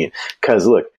does that mean? Because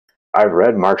look, I've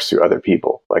read Marx through other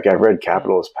people. Like, I've read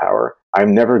Capital is Power.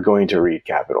 I'm never going to read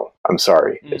Capital. I'm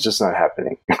sorry. It's just not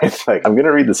happening. It's like, I'm going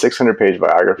to read the 600-page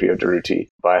biography of Durruti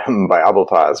by Abul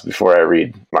Paz before I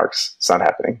read Marx. It's not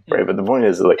happening, right? But the point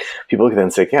is that, like, people look at that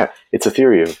and say, yeah, it's a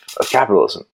theory of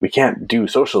capitalism. We can't do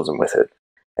socialism with it.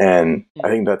 And I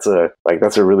think that's a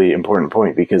really important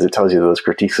point, because it tells you those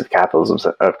critiques of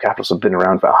capitalism have been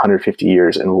around for 150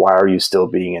 years. And why are you still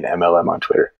being an MLM on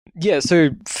Twitter? Yeah,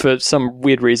 so for some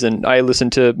weird reason, I listen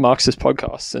to Marxist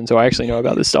podcasts, and so I actually know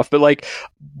about this stuff. But like,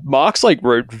 Marx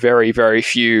wrote very, very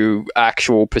few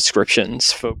actual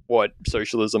prescriptions for what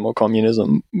socialism or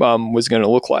communism was going to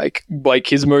look like. Like,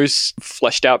 his most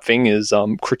fleshed out thing is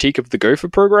Critique of the Gopher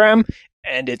Program.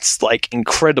 And it's like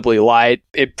incredibly light.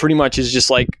 It pretty much is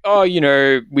just like, oh,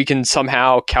 we can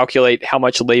somehow calculate how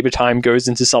much labor time goes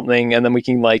into something, and then we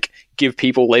can like give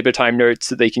people labor time notes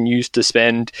that they can use to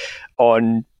spend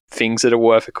on things that are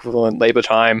worth equivalent labor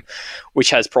time, which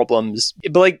has problems.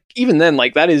 But like, even then,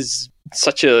 like, that is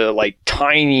such a like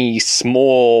tiny,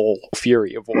 small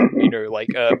theory of what like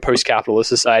a post-capitalist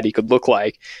society could look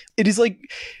like. It is like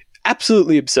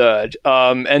absolutely absurd.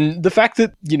 And the fact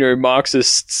that,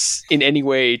 Marxists in any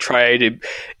way try to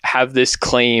have this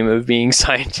claim of being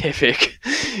scientific,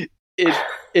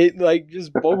 it like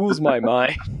just boggles my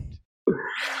mind.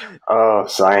 Oh,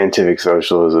 scientific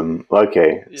socialism.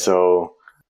 Okay. Yeah. So,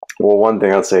 well, one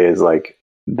thing I'll say is like,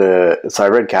 so I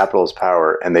read Capital is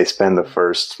Power, and they spend the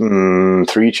first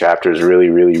 3 chapters really,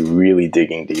 really, really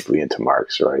digging deeply into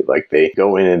Marx, right? Like, they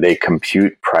go in and they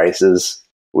compute prices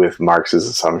with Marx's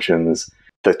assumptions.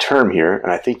 The term here,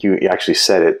 and I think you actually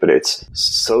said it, but it's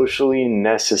socially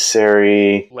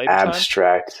necessary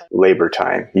abstract labor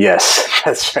time. Yes,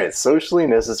 that's right. Socially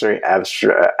necessary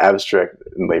abstract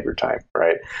labor time,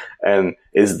 right? And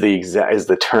is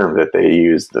the term that they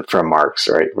use from Marx,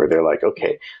 right? Where they're like,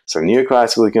 okay, so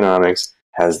neoclassical economics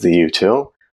has the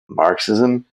util,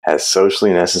 Marxism has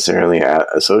socially necessary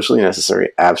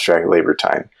abstract labor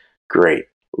time. Great.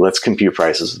 Let's compute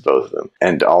prices with both of them,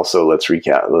 and also let's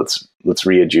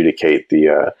re-adjudicate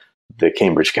the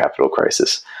Cambridge capital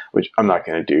crisis, which I'm not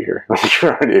going to do here. We're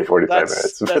already at 45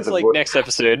 minutes. That's like next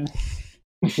episode.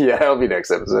 Yeah, that'll be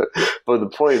next episode. But the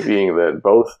point being that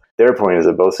their point is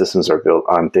that both systems are built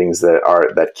on things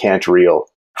that can't reel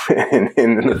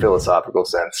in the philosophical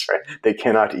sense, right? They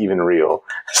cannot even reel.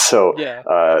 So,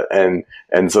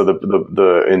 and so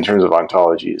the in terms of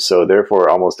ontology, so therefore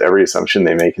almost every assumption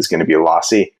they make is going to be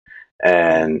lossy,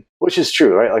 and which is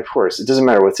true, right? Like, of course, it doesn't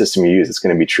matter what system you use, it's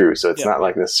going to be true. So it's not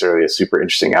like necessarily a super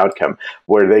interesting outcome.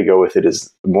 Where they go with it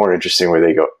is more interesting, where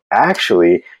they go,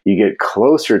 actually, you get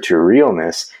closer to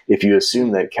realness if you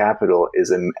assume that capital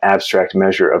is an abstract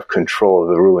measure of control of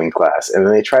the ruling class, and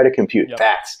then they try to compute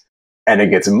that. And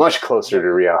it gets much closer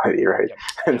to reality, right?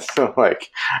 And so, like,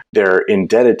 they're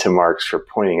indebted to Marx for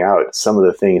pointing out some of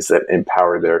the things that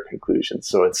empower their conclusions.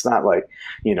 So it's not like,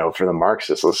 for the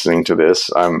Marxists listening to this,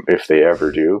 if they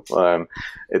ever do,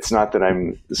 it's not that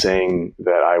I'm saying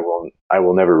that I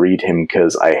will never read him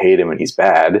because I hate him and he's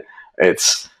bad.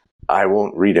 It's, I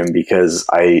won't read him because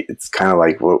it's kind of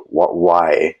like,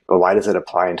 why? Well, why does it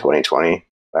apply in 2020?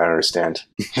 I don't understand.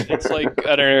 It's like,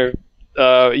 I don't know.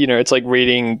 It's like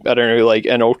reading, I don't know, like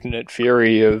an alternate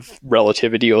theory of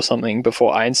relativity or something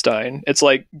before Einstein. It's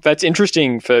like, that's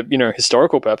interesting for,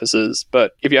 historical purposes.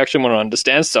 But if you actually want to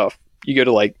understand stuff, you go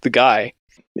to like the guy.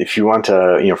 If you want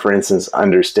to, for instance,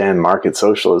 understand market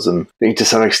socialism, I think to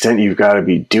some extent you've got to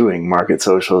be doing market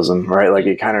socialism, right? Like,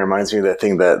 it kind of reminds me of that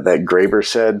thing that Graeber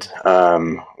said,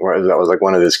 where that was like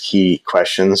one of his key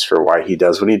questions for why he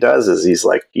does what he does, is he's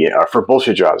like, for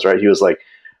bullshit jobs, right? He was like,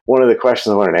 one of the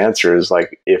questions I wanted to answer is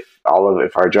like, if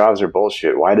our jobs are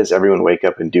bullshit, why does everyone wake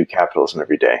up and do capitalism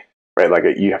every day? Right? Like,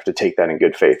 you have to take that in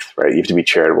good faith, right? You have to be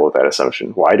charitable with that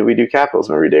assumption. Why do we do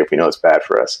capitalism every day if we know it's bad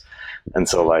for us? And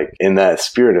so, like, in that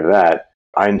spirit of that,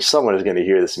 someone is going to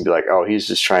hear this and be like, oh, he's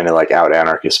just trying to like out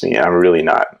anarchist me. And I'm really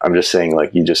not. I'm just saying,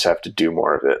 like, you just have to do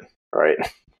more of it, right?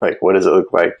 Like, what does it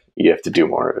look like? You have to do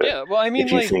more of it. Yeah, well, I mean,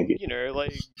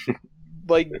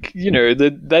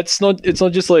 that's not, it's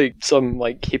not just like some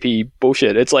like hippie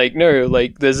bullshit. It's like, no,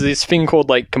 like, there's this thing called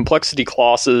like complexity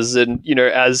classes, and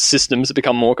as systems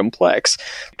become more complex,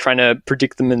 trying to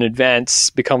predict them in advance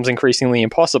becomes increasingly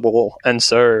impossible. And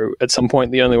so at some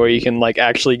point, the only way you can like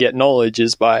actually get knowledge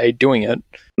is by doing it.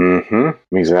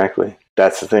 Exactly.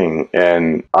 That's the thing.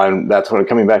 And that's when,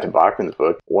 coming back to Bachman's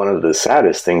book, one of the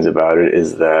saddest things about it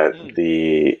is that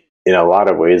in a lot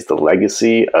of ways, the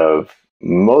legacy of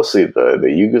mostly the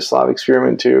Yugoslav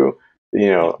experiment too,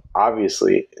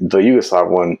 obviously the Yugoslav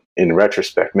one in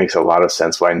retrospect makes a lot of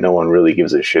sense why no one really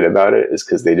gives a shit about it, is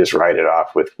because they just write it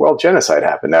off with, well, genocide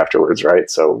happened afterwards, right?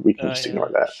 So we can just ignore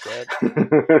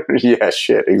that. Yeah,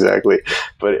 shit, exactly.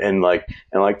 But and like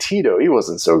Tito, he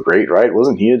wasn't so great, right?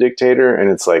 Wasn't he a dictator? And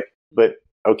it's like, but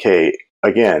okay,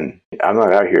 again, I'm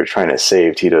not out here trying to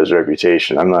save Tito's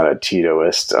reputation. I'm not a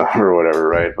Titoist or whatever,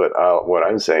 right? But what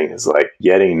I'm saying is, like,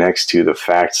 getting next to the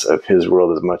facts of his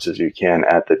world as much as you can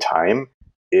at the time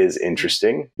is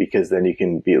interesting, because then you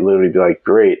can literally be like,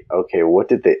 great, okay, what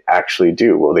did they actually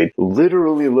do? Well, they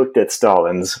literally looked at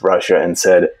Stalin's Russia and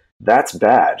said, that's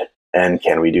bad, and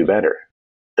can we do better?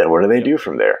 Then what do they do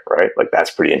from there, right? Like,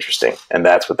 that's pretty interesting. And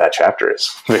that's what that chapter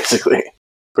is, basically.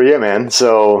 But yeah, man,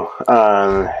 so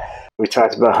we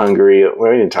talked about Hungary.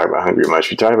 Well, we didn't talk about Hungary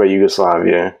much. We talked about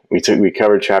Yugoslavia. We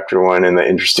covered chapter 1 and the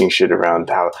interesting shit around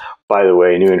how, by the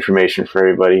way, new information for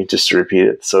everybody, just to repeat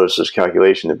it, the socialist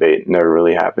calculation debate never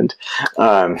really happened.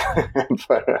 And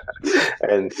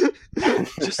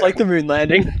just like the moon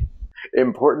landing.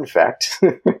 Important fact.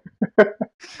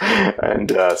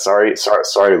 And sorry,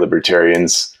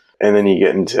 libertarians. And then you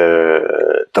get into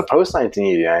the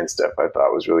post-1989 stuff. I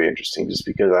thought was really interesting, just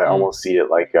because I almost see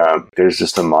it like there's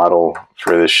just a model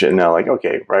for this shit now. Like,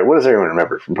 okay, right, what does everyone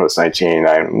remember from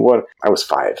post-1989? What, I was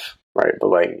 5, right? But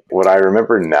like, what I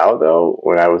remember now, though,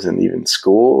 when I was in even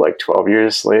school, like 12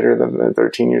 years later, than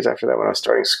 13 years after that, when I was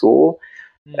starting school,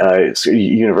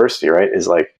 university, right, is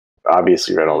like,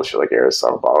 obviously read all the shit like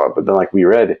Aristotle, blah, blah, but then like we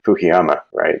read Fukuyama,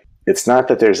 right? It's not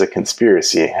that there's a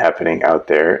conspiracy happening out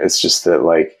there. It's just that,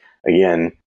 like,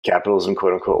 again, capitalism,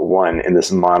 quote unquote, won in this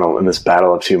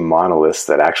battle of two monoliths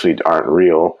that actually aren't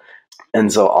real.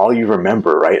 And so all you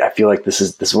remember, right? I feel like this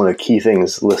is one of the key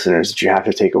things, listeners, that you have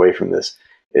to take away from this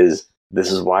is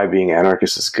why being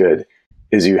anarchist is good,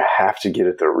 is you have to get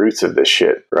at the roots of this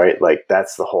shit, right? Like,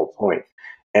 that's the whole point.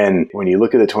 And when you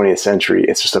look at the 20th century,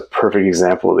 it's just a perfect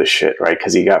example of this shit, right?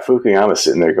 Because you got Fukuyama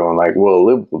sitting there going like, well,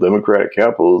 liberal democratic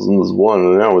capitalism is one,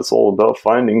 and now it's all about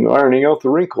ironing out the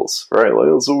wrinkles, right? Like,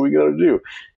 that's what we got to do.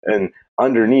 And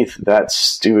underneath that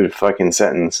stupid fucking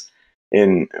sentence,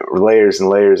 in layers and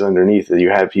layers underneath, you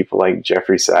have people like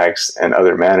Jeffrey Sachs and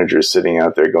other managers sitting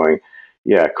out there going,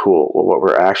 yeah, cool. Well, what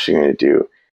we're actually going to do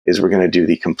is we're going to do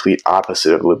the complete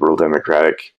opposite of liberal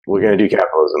democratic. We're going to do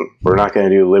capitalism. We're not going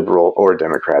to do liberal or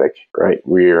democratic, right?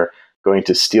 We're going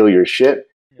to steal your shit.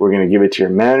 We're going to give it to your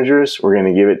managers. We're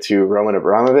going to give it to Roman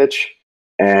Abramovich.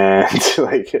 And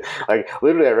like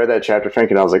literally, I read that chapter, Frank,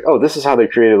 and I was like, oh, this is how they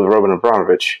created Roman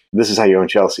Abramovich. This is how you own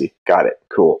Chelsea. Got it.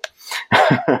 Cool.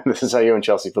 This is how you own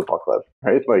Chelsea Football Club,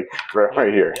 right? Like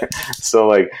right here. So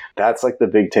like, that's like the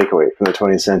big takeaway from the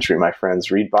 20th century, my friends.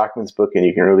 Read Bachman's book and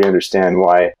you can really understand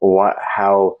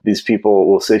how these people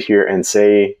will sit here and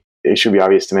say, it should be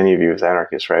obvious to many of you as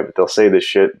anarchists, right? But they'll say this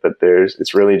shit, but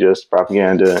it's really just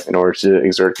propaganda in order to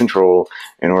exert control,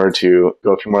 in order to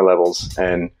go a few more levels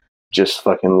and just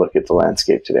fucking look at the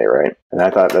landscape today, right? And I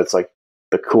thought that's like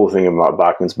the cool thing about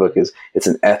Bachman's book is it's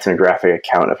an ethnographic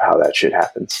account of how that shit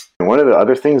happens. And one of the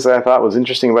other things that I thought was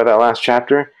interesting about that last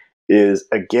chapter is,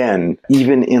 again,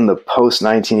 even in the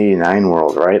post-1989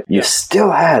 world, right? You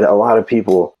still had a lot of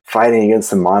people fighting against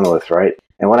the monolith, right?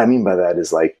 And what I mean by that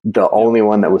is, like, the only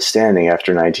one that was standing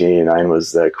after 1989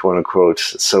 was the quote-unquote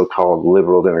so-called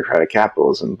liberal democratic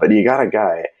capitalism. But you got a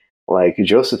guy like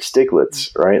Joseph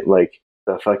Stiglitz, right? Like,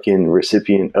 the fucking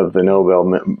recipient of the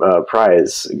Nobel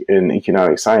Prize in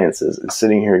Economic Sciences, is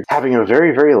sitting here having a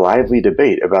very, very lively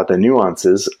debate about the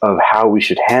nuances of how we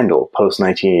should handle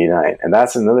post-1989. And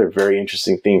that's another very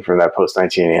interesting thing from that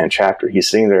post-1989 chapter. He's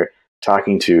sitting there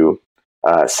talking to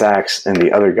Sachs and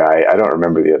the other guy. I don't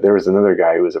remember there was another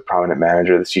guy who was a prominent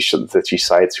manager that she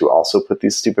cites who also put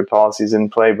these stupid policies in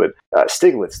play. But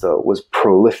Stiglitz, though, was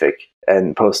prolific.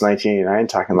 And post-1989,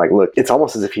 talking like, look, it's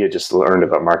almost as if he had just learned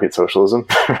about market socialism,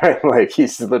 right? Like, he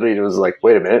literally was like,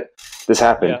 wait a minute, this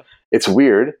happened. Yeah. It's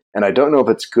weird, and I don't know if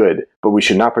it's good, but we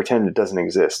should not pretend it doesn't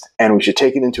exist. And we should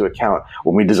take it into account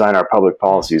when we design our public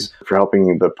policies for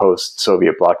helping the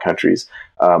post-Soviet bloc countries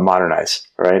modernize,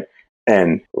 right?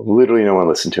 And literally no one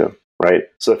listened to him, right?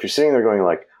 So if you're sitting there going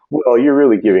like, well, you're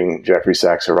really giving Jeffrey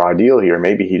Sachs a raw deal here.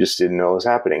 Maybe he just didn't know it was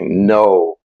happening.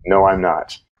 No, I'm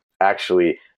not.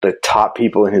 Actually, the top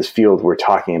people in his field were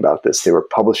talking about this. They were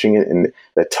publishing it in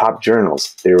the top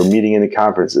journals. They were meeting in the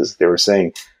conferences. They were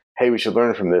saying, hey, we should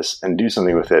learn from this and do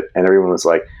something with it. And everyone was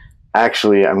like,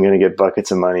 actually, I'm going to get buckets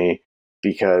of money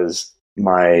because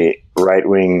my right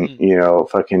wing,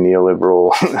 fucking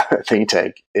neoliberal think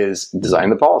tank is designing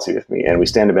the policy with me, and we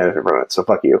stand to benefit from it. So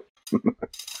fuck you.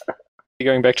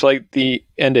 Going back to like the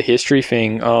end of history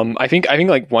thing, I think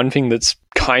like one thing that's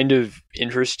kind of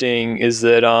interesting is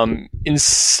that in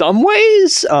some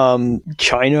ways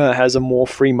China has a more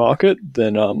free market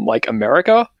than like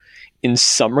America in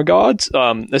some regards,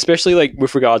 especially like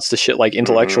with regards to shit like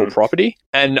intellectual property.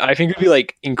 And I think it'd be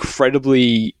like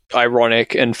incredibly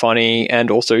ironic and funny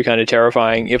and also kind of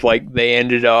terrifying if like they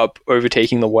ended up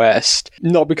overtaking the West,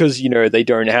 not because they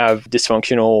don't have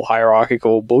dysfunctional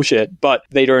hierarchical bullshit, but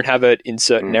they don't have it in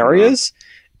certain areas,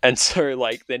 and so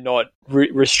like they're not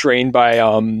restrained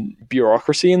by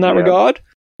bureaucracy in that regard.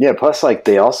 Yeah, plus like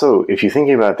they also, if you're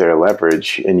thinking about their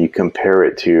leverage and you compare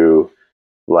it to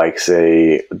like,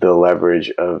 say, the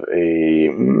leverage of a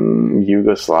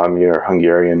Yugoslavia or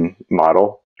Hungarian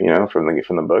model, from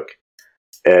the book,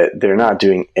 they're not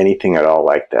doing anything at all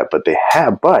like that. But they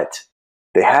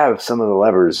have some of the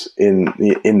levers in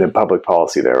the public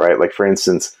policy there, right? Like, for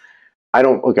instance, I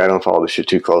don't follow this shit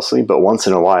too closely, but once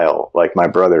in a while, like my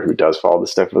brother who does follow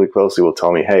this stuff really closely will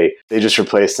tell me, hey, they just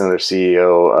replaced another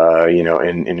CEO,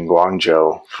 in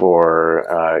Guangzhou for,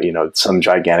 some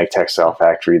gigantic textile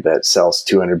factory that sells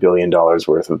 $200 billion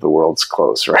worth of the world's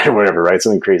clothes, right? Or whatever, right?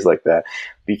 Something crazy like that.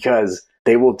 Because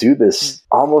they will do this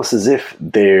almost as if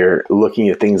they're looking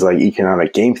at things like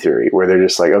economic game theory, where they're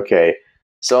just like, okay,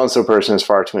 so-and-so person has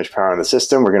far too much power in the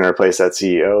system. We're going to replace that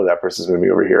CEO. That person's going to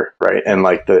be over here, right? And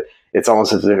like it's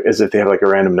almost as if they have like a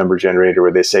random number generator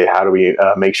where they say, how do we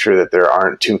make sure that there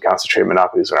aren't too concentrated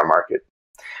monopolies in our market?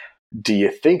 Do you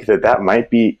think that might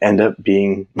end up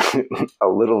being a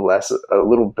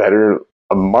little better,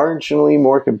 a marginally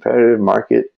more competitive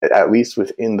market, at least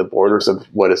within the borders of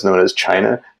what is known as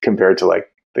China, compared to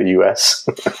like the US?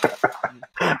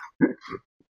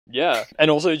 Yeah, and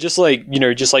also just like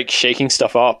shaking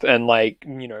stuff up and like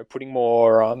putting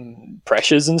more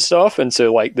pressures and stuff, and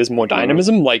so like there's more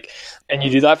dynamism, like, and you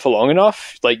do that for long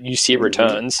enough, like you see it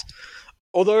returns.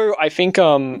 Although I think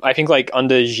like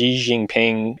under Xi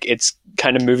Jinping, it's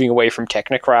kind of moving away from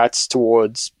technocrats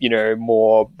towards,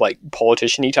 more like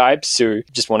politician-y types who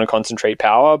just want to concentrate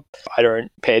power. I don't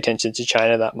pay attention to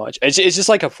China that much. It's just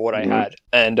like a thought I had,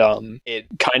 and it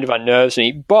kind of unnerves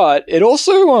me. But it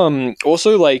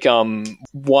also like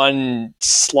one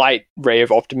slight ray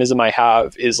of optimism I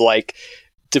have is like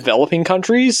developing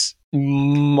countries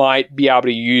might be able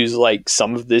to use like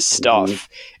some of this stuff.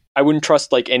 I wouldn't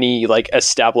trust like any like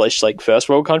established like first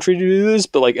world country to do this,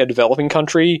 but like a developing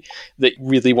country that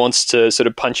really wants to sort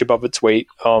of punch above its weight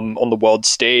on the world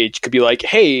stage could be like,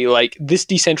 hey, like this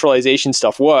decentralization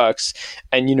stuff works,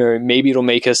 and maybe it'll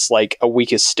make us like a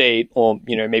weaker state, or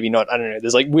maybe not. I don't know.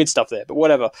 There's like weird stuff there, but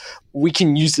whatever. We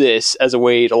can use this as a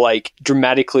way to like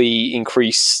dramatically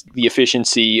increase the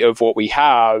efficiency of what we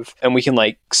have, and we can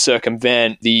like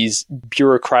circumvent these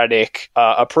bureaucratic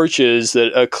approaches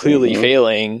that are clearly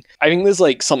failing. I think there's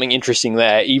like something interesting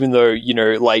there, even though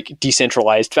like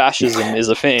decentralized fascism is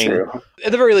a thing. True.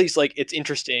 At the very least, like it's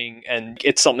interesting, and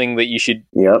it's something that you should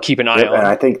keep an eye on. And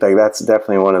I think like that's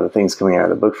definitely one of the things coming out of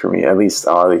the book for me, at least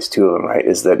two of them, right?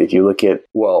 Is that if you look at,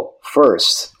 well,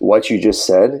 first, what you just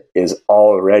said is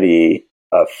already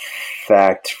a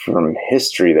fact from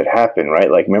history that happened, right?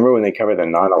 Like, remember when they covered the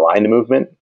non-aligned movement?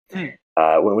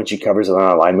 When she covers the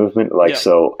non-aligned movement, like,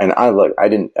 so, and I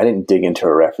didn't dig into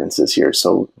her references here,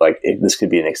 so like this could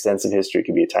be an extensive history, it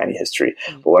could be a tiny history,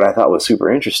 but what I thought was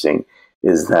super interesting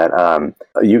is that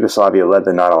Yugoslavia led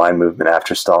the non-aligned movement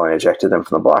after Stalin ejected them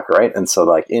from the bloc, right? And so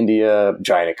like India,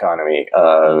 giant economy,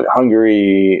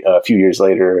 Hungary, a few years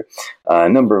later, a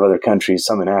number of other countries,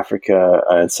 some in Africa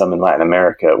and some in Latin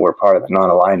America, were part of the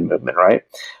non-aligned movement, right?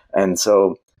 And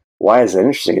so why is that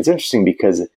interesting? It's interesting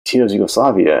because Tito's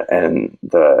Yugoslavia and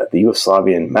the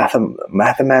Yugoslavian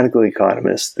mathematical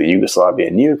economists, the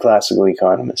Yugoslavian neoclassical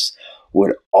economists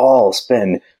would all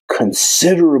spend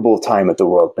considerable time at the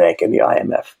World Bank and the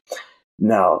IMF.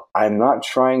 Now, I'm not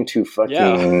trying to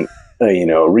fucking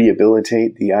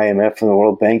rehabilitate the IMF and the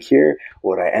World Bank here.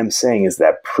 What I am saying is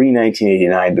that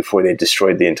pre-1989, before they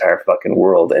destroyed the entire fucking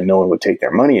world and no one would take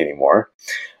their money anymore,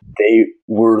 they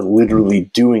were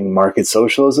literally doing market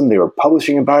socialism. They were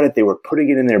publishing about it. They were putting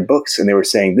it in their books, and they were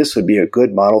saying this would be a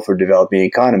good model for developing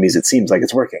economies. It seems like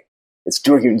it's working. It's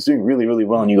doing really, really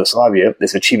well in Yugoslavia.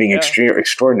 It's achieving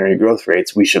extraordinary growth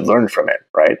rates. We should learn from it,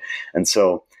 right? And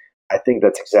so I think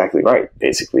that's exactly right.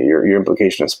 Basically, your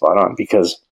implication is spot on,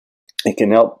 because it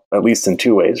can help at least in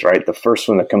two ways, right? The first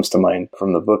one that comes to mind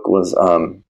from the book was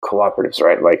cooperatives,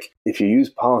 right? Like if you use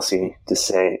policy to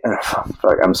say,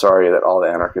 I'm sorry that all the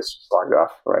anarchists logged off,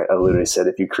 right? I literally said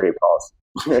if you create policy.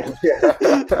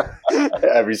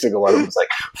 Every single one of them was like,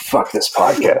 "Fuck this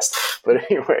podcast." But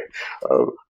anyway,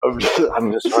 I'm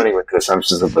just running with this. I'm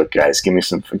just like, "Look, guys, give me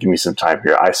some time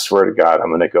here. I swear to God, I'm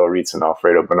going to go read some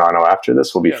Alfredo Bonanno after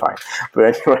this. We'll be fine."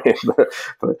 But anyway,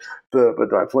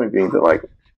 but my point being that, like,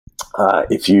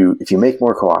 if you make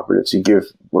more cooperatives, you give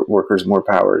workers more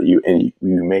power. You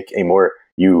make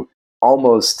you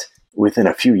almost within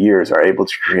a few years are able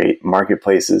to create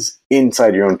marketplaces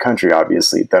inside your own country,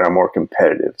 obviously, that are more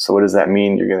competitive. So what does that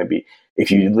mean? You're going to be, if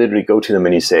you literally go to them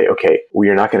and you say, okay, we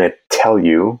are not going to tell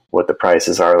you what the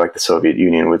prices are, like the Soviet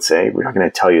Union would say. We're not going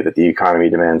to tell you that the economy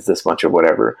demands this much or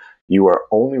whatever. You are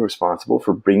only responsible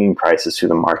for bringing prices to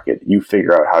the market. You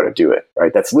figure out how to do it,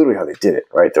 right? That's literally how they did it,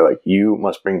 right? They're like, you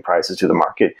must bring prices to the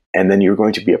market, and then you're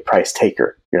going to be a price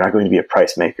taker. You're not going to be a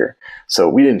price maker. So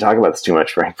we didn't talk about this too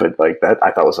much, Frank, but like that,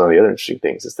 I thought was one of the other interesting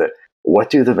things is that what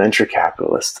do the venture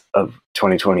capitalists of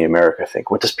 2020 America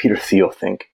think? What does Peter Thiel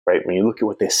think, right? When you look at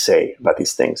what they say about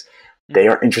these things, they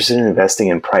are interested in investing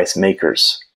in price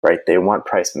makers, right? They want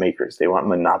price makers. They want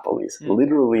monopolies.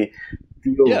 Literally,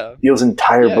 Thiel's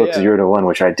entire book, 0 to 1,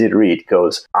 which I did read,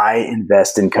 goes, I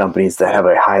invest in companies that have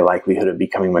a high likelihood of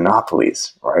becoming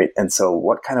monopolies, right? And so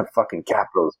what kind of fucking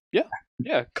capitalism?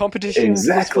 Yeah, competition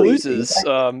for losers.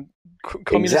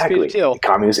 Communist Peter Thiel.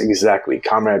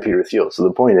 Comrade Peter Thiel. So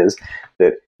the point is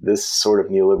that this sort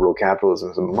of neoliberal capitalism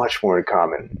is much more in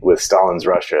common with Stalin's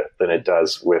Russia than it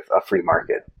does with a free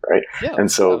market, right? Yeah,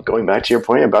 and so going back to your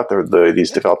point about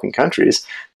these developing countries,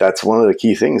 that's one of the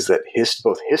key things that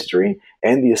both history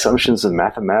and the assumptions of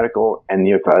mathematical and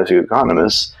neoclassical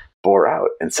economists bore out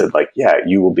and said, like, yeah,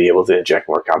 you will be able to inject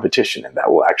more competition, and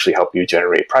that will actually help you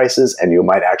generate prices, and you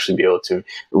might actually be able to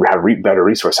have better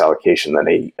resource allocation than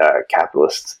a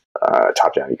capitalist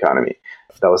top-down economy.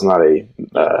 That was not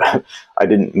I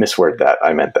didn't misword that.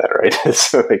 I meant that, right?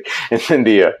 So and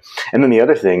then the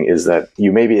other thing is that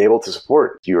you may be able to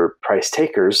support your price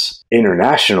takers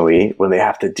internationally when they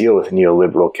have to deal with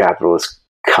neoliberal capitalist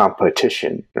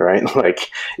competition, right? Like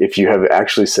if you have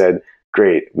actually said,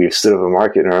 great, we've stood up a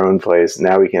market in our own place.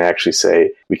 Now we can actually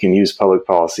say we can use public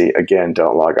policy. Again,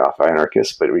 don't log off,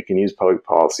 anarchists, but we can use public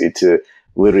policy to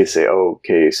literally say, oh,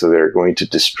 okay, so they're going to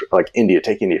destroy, like India,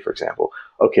 take India, for example.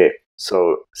 Okay,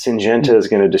 so Syngenta is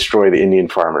going to destroy the Indian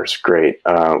farmers. Great.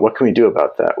 What can we do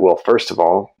about that? Well, first of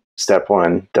all, step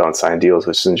one, don't sign deals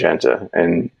with Syngenta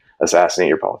and assassinate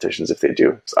your politicians if they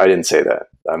do. So I didn't say that.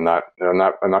 I'm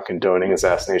not condoning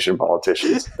assassination of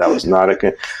politicians. That was not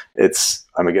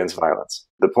I'm against violence.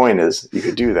 The point is you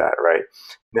could do that, right?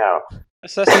 Now,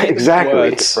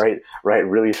 exactly, right.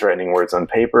 Really threatening words on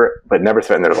paper, but never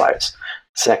threaten their lives.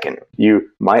 Second, you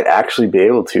might actually be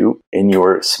able to, in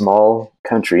your small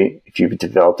country, if you've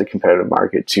developed a competitive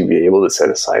market, to be able to set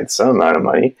aside some amount of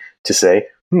money to say,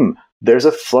 there's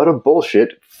a flood of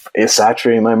bullshit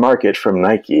saturating my market from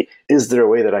Nike. Is there a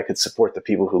way that I could support the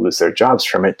people who lose their jobs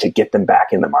from it to get them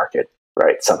back in the market,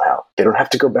 right? Somehow. They don't have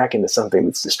to go back into something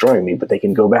that's destroying me, but they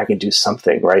can go back and do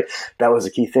something, right? That was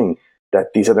the key thing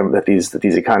that these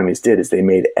economies did, is they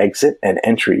made exit and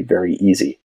entry very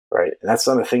easy. Right. And that's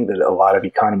not a thing that a lot of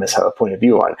economists have a point of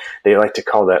view on. They like to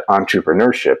call that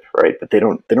entrepreneurship, right? But they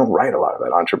don't write a lot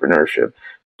about entrepreneurship.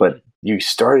 But you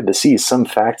started to see some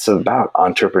facts about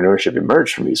entrepreneurship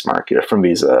emerge from these market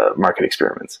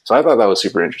experiments. So I thought that was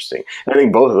super interesting. And I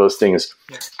think both of those things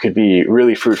could be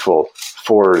really fruitful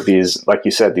for these, like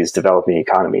you said, these developing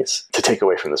economies to take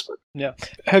away from this book. Yeah.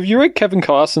 Have you read Kevin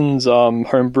Carson's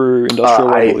Homebrew Industrial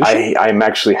Revolution? I'm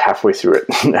actually halfway through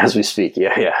it as we speak.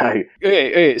 Yeah.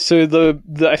 Okay. So the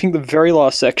I think the very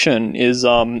last section is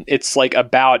it's like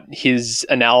about his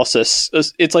analysis.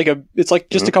 It's like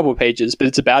just a couple of pages, but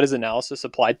it's about his analysis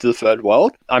applied to the third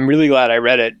world. I'm really glad I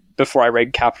read it before I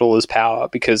read Capital is Power,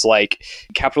 because like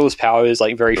Capital is Power is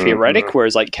like very theoretic,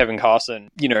 whereas like Kevin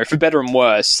Carson, for better and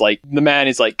worse, like the man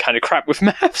is like kind of crap with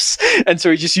maths, and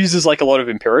so he just uses like a lot of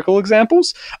empirical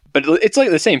examples, but it's like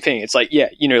the same thing. It's like,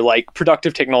 like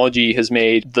productive technology has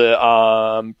made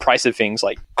the price of things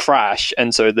like crash,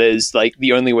 and so there's like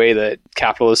the only way that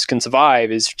capitalists can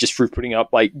survive is just through putting up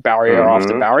like barrier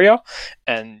after barrier,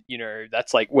 and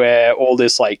that's like where all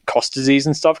this like cost disease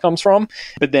and stuff comes from.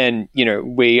 But then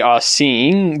we are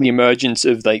seeing the emergence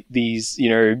of like these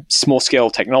small scale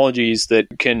technologies that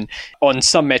can on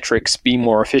some metrics be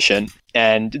more efficient,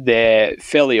 and they're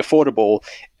fairly affordable,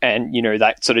 and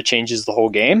that sort of changes the whole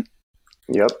game.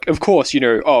 Yep. Of course,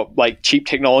 like cheap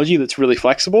technology that's really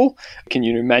flexible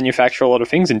can, manufacture a lot of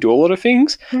things and do a lot of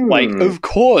things. Like, of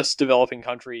course, developing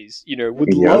countries,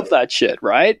 would love that shit,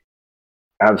 right?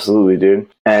 Absolutely, dude.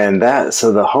 And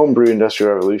so the homebrew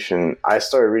industrial revolution, I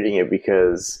started reading it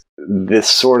because this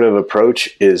sort of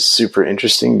approach is super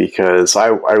interesting, because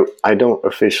I don't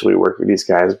officially work with these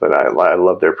guys, but I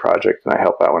love their project and I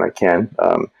help out when I can.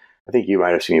 I think you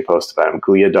might have seen me post about them,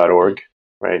 glia.org,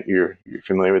 right? You're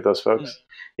familiar with those folks?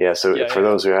 Yeah, so for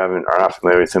those who are not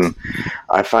familiar with them,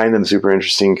 I find them super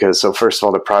interesting because, so first of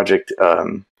all, the project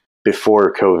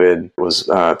before COVID was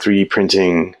 3D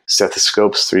printing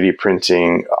stethoscopes, 3D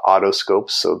printing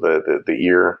otoscopes, so the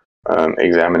ear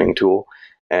examining tool,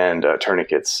 and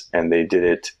tourniquets, and they do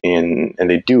it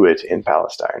in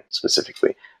Palestine,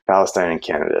 specifically Palestine and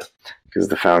Canada, because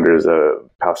the founder is a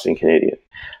Palestinian Canadian.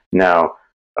 Now,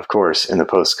 of course, in the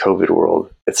post-COVID world,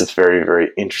 it's a very, very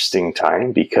interesting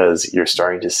time, because you're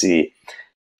starting to see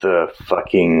the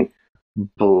fucking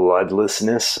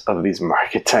bloodlessness of these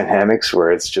market dynamics,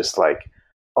 where it's just like,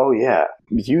 oh yeah,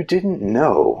 you didn't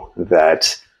know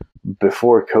that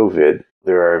before COVID,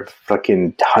 there are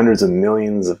fucking hundreds of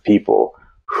millions of people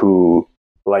who,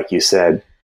 like you said,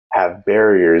 have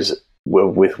barriers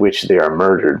with which they are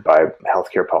murdered by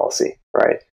healthcare policy,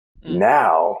 right?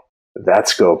 Now, that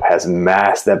scope has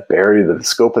the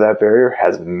scope of that barrier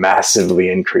has massively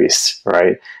increased,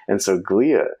 right? And so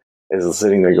Glia is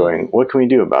sitting there going, what can we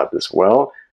do about this?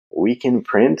 Well, we can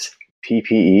print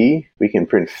PPE, we can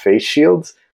print face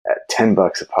shields at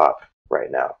 $10 a pop right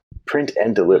now. Print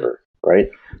and deliver, right?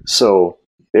 So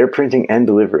they're printing and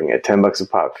delivering at $10 a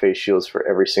pop face shields for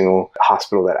every single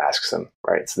hospital that asks them,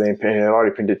 right? So they've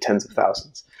already printed tens of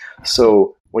thousands.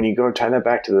 So when you go tie that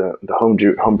back to the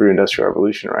homebrew industrial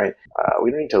revolution, right?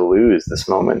 We don't need to lose this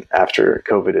moment after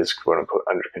COVID is quote unquote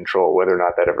under control, whether or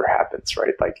not that ever happens,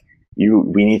 right? Like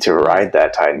we need to ride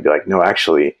that tide and be like, no,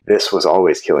 actually, this was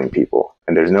always killing people,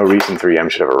 and there's no reason 3M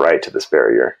should have a right to this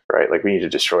barrier, right? Like we need to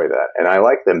destroy that. And I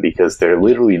like them because they're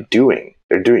literally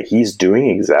he's doing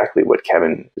exactly what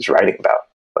Kevin is writing about.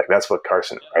 Like that's what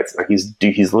Carson writes. Like he's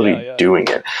literally doing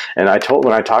it. And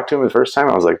when I talked to him the first time,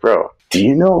 I was like, bro, do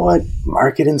you know what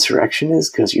market insurrection is?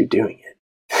 Because you're doing it.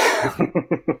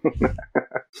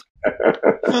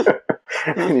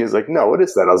 And he was like, no, what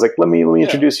is that? I was like, let me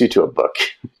introduce you to a book.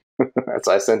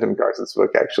 So I sent him Carson's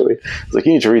book, actually. I was like,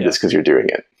 you need to read this because you're doing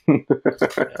it.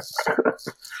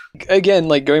 Again,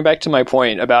 like going back to my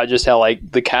point about just how like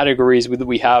the categories that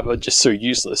we have are just so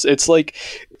useless. It's like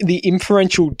the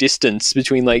inferential distance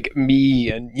between like me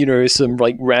and, you know, some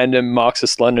like random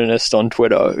Marxist-Leninist on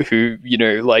Twitter who, you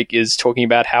know, like is talking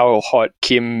about how hot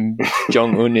Kim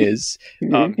Jong-un is,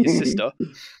 his sister.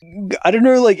 I don't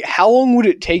know, like how long would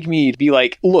it take me to be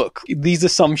like, look, these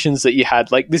assumptions that you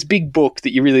had, like this big book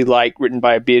that you really like written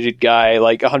by a bearded guy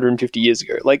like 150 years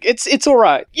ago, like it's all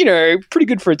right, you know, pretty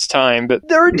good for its time, but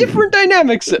there are different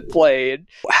dynamics at play. And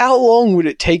how long would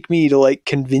it take me to like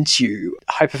convince you,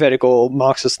 hypothetical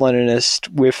Marxist-Leninist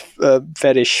with a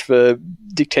fetish for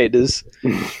dictators?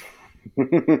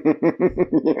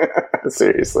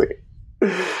 Seriously.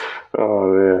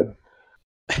 Oh man.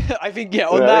 I think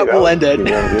on that we'll end it.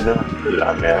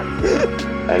 Yeah, man.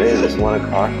 And it is 1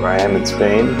 o'clock where I am in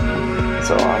Spain,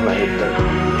 so I'm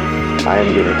gonna I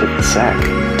am gonna hit the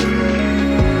sack.